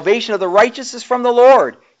the salvation of the righteous is from the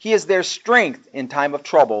Lord. He is their strength in time of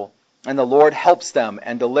trouble. And the Lord helps them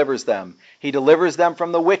and delivers them. He delivers them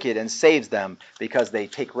from the wicked and saves them because they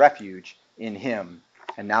take refuge in him.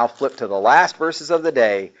 And now flip to the last verses of the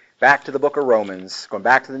day, back to the book of Romans, going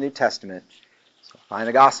back to the New Testament. So find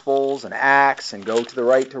the Gospels and Acts and go to the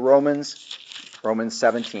right to Romans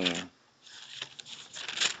 17.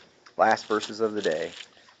 Last verses of the day.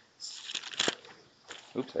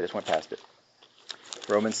 Oops, I just went past it.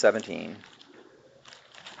 Romans 17.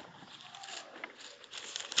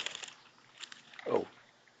 Oh.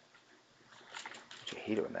 I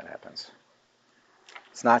hate it when that happens.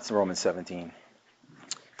 It's not Romans 17.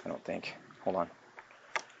 I don't think. Hold on.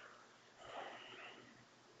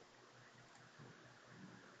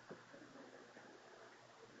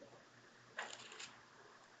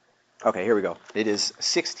 Okay, here we go. It is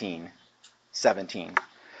 16:17.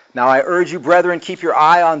 Now I urge you, brethren, keep your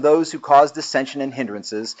eye on those who cause dissension and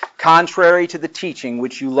hindrances, contrary to the teaching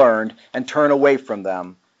which you learned, and turn away from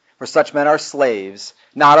them. For such men are slaves,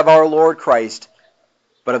 not of our Lord Christ,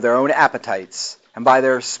 but of their own appetites, and by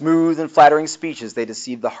their smooth and flattering speeches they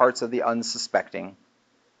deceive the hearts of the unsuspecting.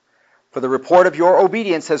 For the report of your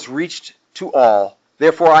obedience has reached to all.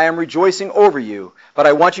 Therefore I am rejoicing over you. But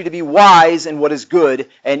I want you to be wise in what is good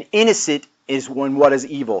and innocent in what is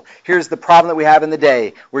evil. Here's the problem that we have in the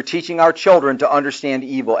day. We're teaching our children to understand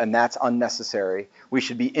evil, and that's unnecessary. We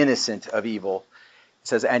should be innocent of evil. It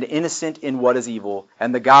says, and innocent in what is evil,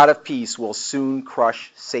 and the God of peace will soon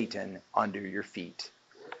crush Satan under your feet.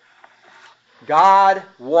 God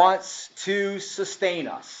wants to sustain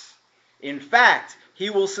us. In fact, he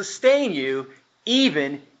will sustain you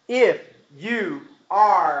even if you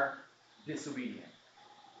are disobedient.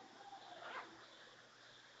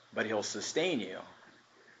 But he'll sustain you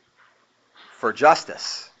for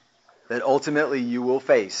justice that ultimately you will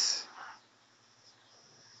face.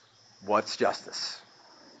 What's justice?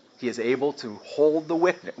 He is able to hold the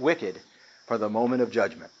wicked for the moment of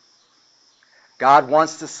judgment. God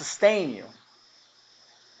wants to sustain you.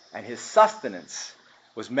 And his sustenance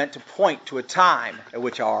was meant to point to a time at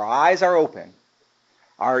which our eyes are open,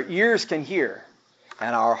 our ears can hear,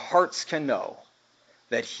 and our hearts can know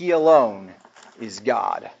that he alone is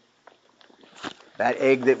God. That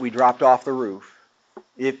egg that we dropped off the roof,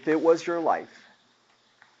 if it was your life,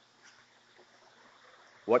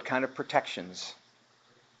 what kind of protections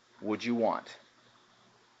would you want?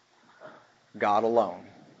 God alone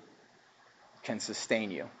can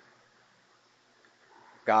sustain you.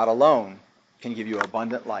 God alone can give you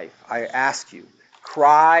abundant life. I ask you,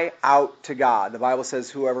 cry out to God. The Bible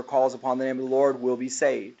says whoever calls upon the name of the Lord will be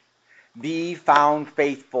saved. Be found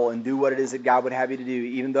faithful and do what it is that God would have you to do,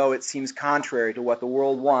 even though it seems contrary to what the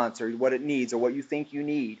world wants or what it needs or what you think you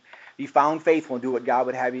need. Be found faithful and do what God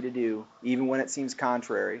would have you to do, even when it seems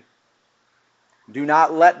contrary. Do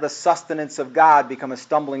not let the sustenance of God become a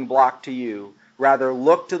stumbling block to you. Rather,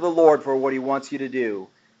 look to the Lord for what he wants you to do,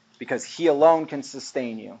 because he alone can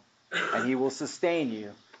sustain you, and he will sustain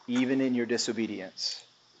you even in your disobedience.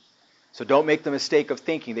 So don't make the mistake of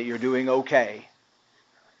thinking that you're doing okay,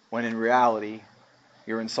 when in reality,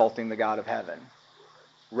 you're insulting the God of heaven.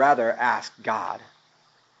 Rather, ask God,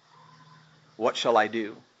 what shall I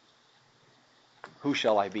do? Who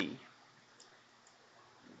shall I be?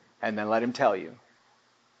 And then let him tell you.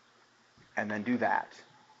 And then do that.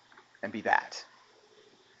 And be that.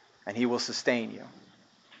 And he will sustain you.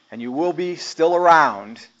 And you will be still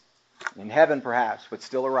around, in heaven perhaps, but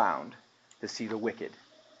still around, to see the wicked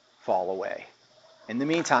fall away. In the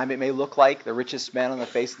meantime, it may look like the richest men on the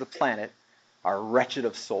face of the planet are wretched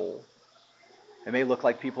of soul. It may look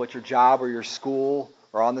like people at your job or your school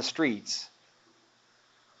or on the streets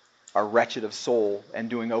are wretched of soul and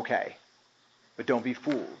doing okay. But don't be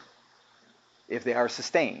fooled. If they are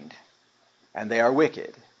sustained and they are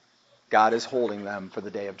wicked, God is holding them for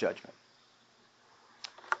the day of judgment.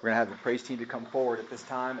 We're going to have the praise team to come forward at this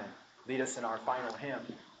time and lead us in our final hymn.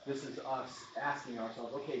 This is us asking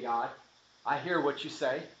ourselves, okay, God, I hear what you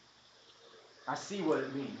say. I see what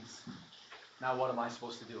it means. Now what am I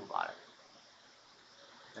supposed to do about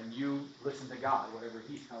it? And you listen to God, whatever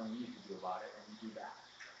he's telling you to do about it, and you do that.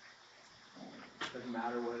 It doesn't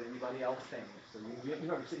matter what anybody else thinks. So you're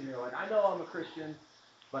never sitting there like, I know I'm a Christian,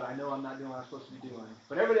 but I know I'm not doing what I'm supposed to be doing.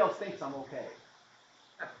 But everybody else thinks I'm okay.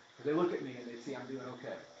 They look at me and they see I'm doing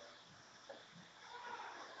okay.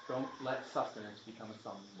 Don't let sustenance become a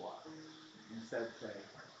stumbling block. Instead say,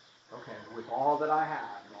 okay, with all that I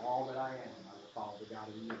have and all that I am, I will follow the God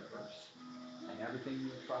of the universe. And everything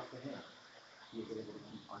you entrust to him, he is able to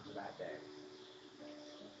keep unto that day.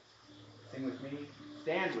 Sing with me,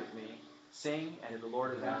 stand with me, sing, and if the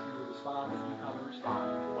Lord has asked you to respond, then you come and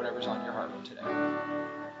respond, whatever's on your heart today.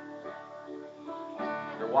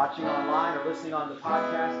 If you're watching online or listening on the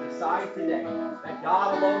podcast, decide today that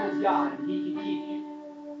God alone is God and he can keep you.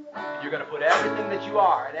 And you're going to put everything that you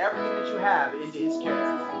are and everything that you have into his care.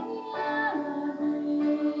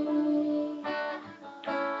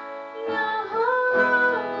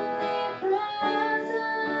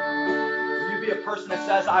 Will you be a person that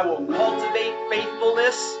says, I will cultivate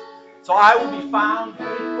faithfulness, so I will be found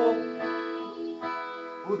faithful?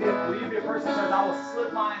 Will you be a person that says, I will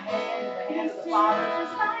slip my hand in the hand of the Father,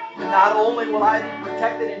 and not only will I be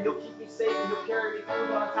protected and he'll keep me safe and he'll carry me through,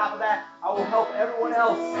 but on top of that, I will help everyone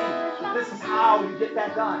else see that this is how you get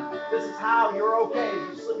that done. This is how you're okay, as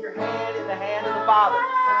you slip your hand in the hand of the Father.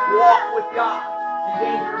 Walk with God in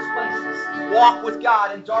dangerous places. Walk with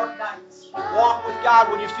God in dark nights. Walk with God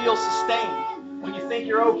when you feel sustained, when you think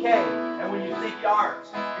you're okay, and when you think you aren't.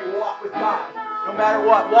 You walk with God. No matter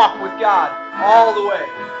what, walk with God all the way.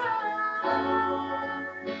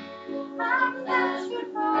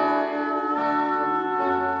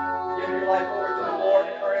 Give your life over to the Lord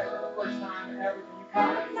in prayer for the first time ever. Can you come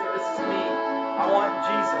and say, this is me. I want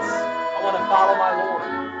Jesus. I want to follow my Lord.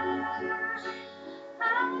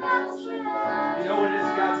 You know what it is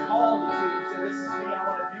God's calling you to. You say, this is me. I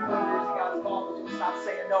want to do what it is God's calling you to. Stop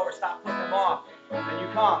saying no or stop putting them off. And you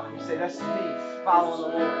come and you say, this is me, following the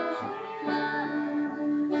Lord.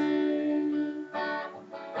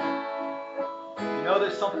 You know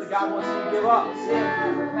there's something that God wants you to give up, a sin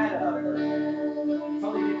you repent of, or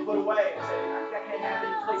something you put away and say, that can't have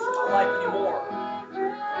any place in my life anymore.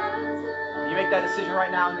 You make that decision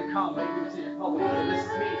right now and then come. Maybe it's in your public. This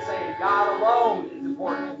is me saying God alone is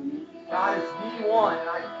important to me. God is the one, and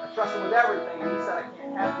I trust him with everything, and he said I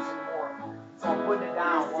can't have this anymore. So I'm putting it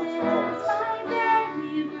down once for always.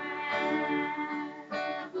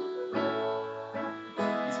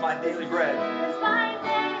 He's my daily bread.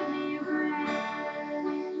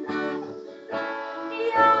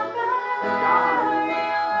 God,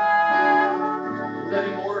 the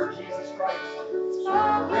living word, Jesus Christ. The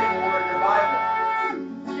written word, your Bible.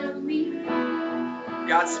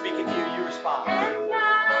 God's speaking to you, you respond.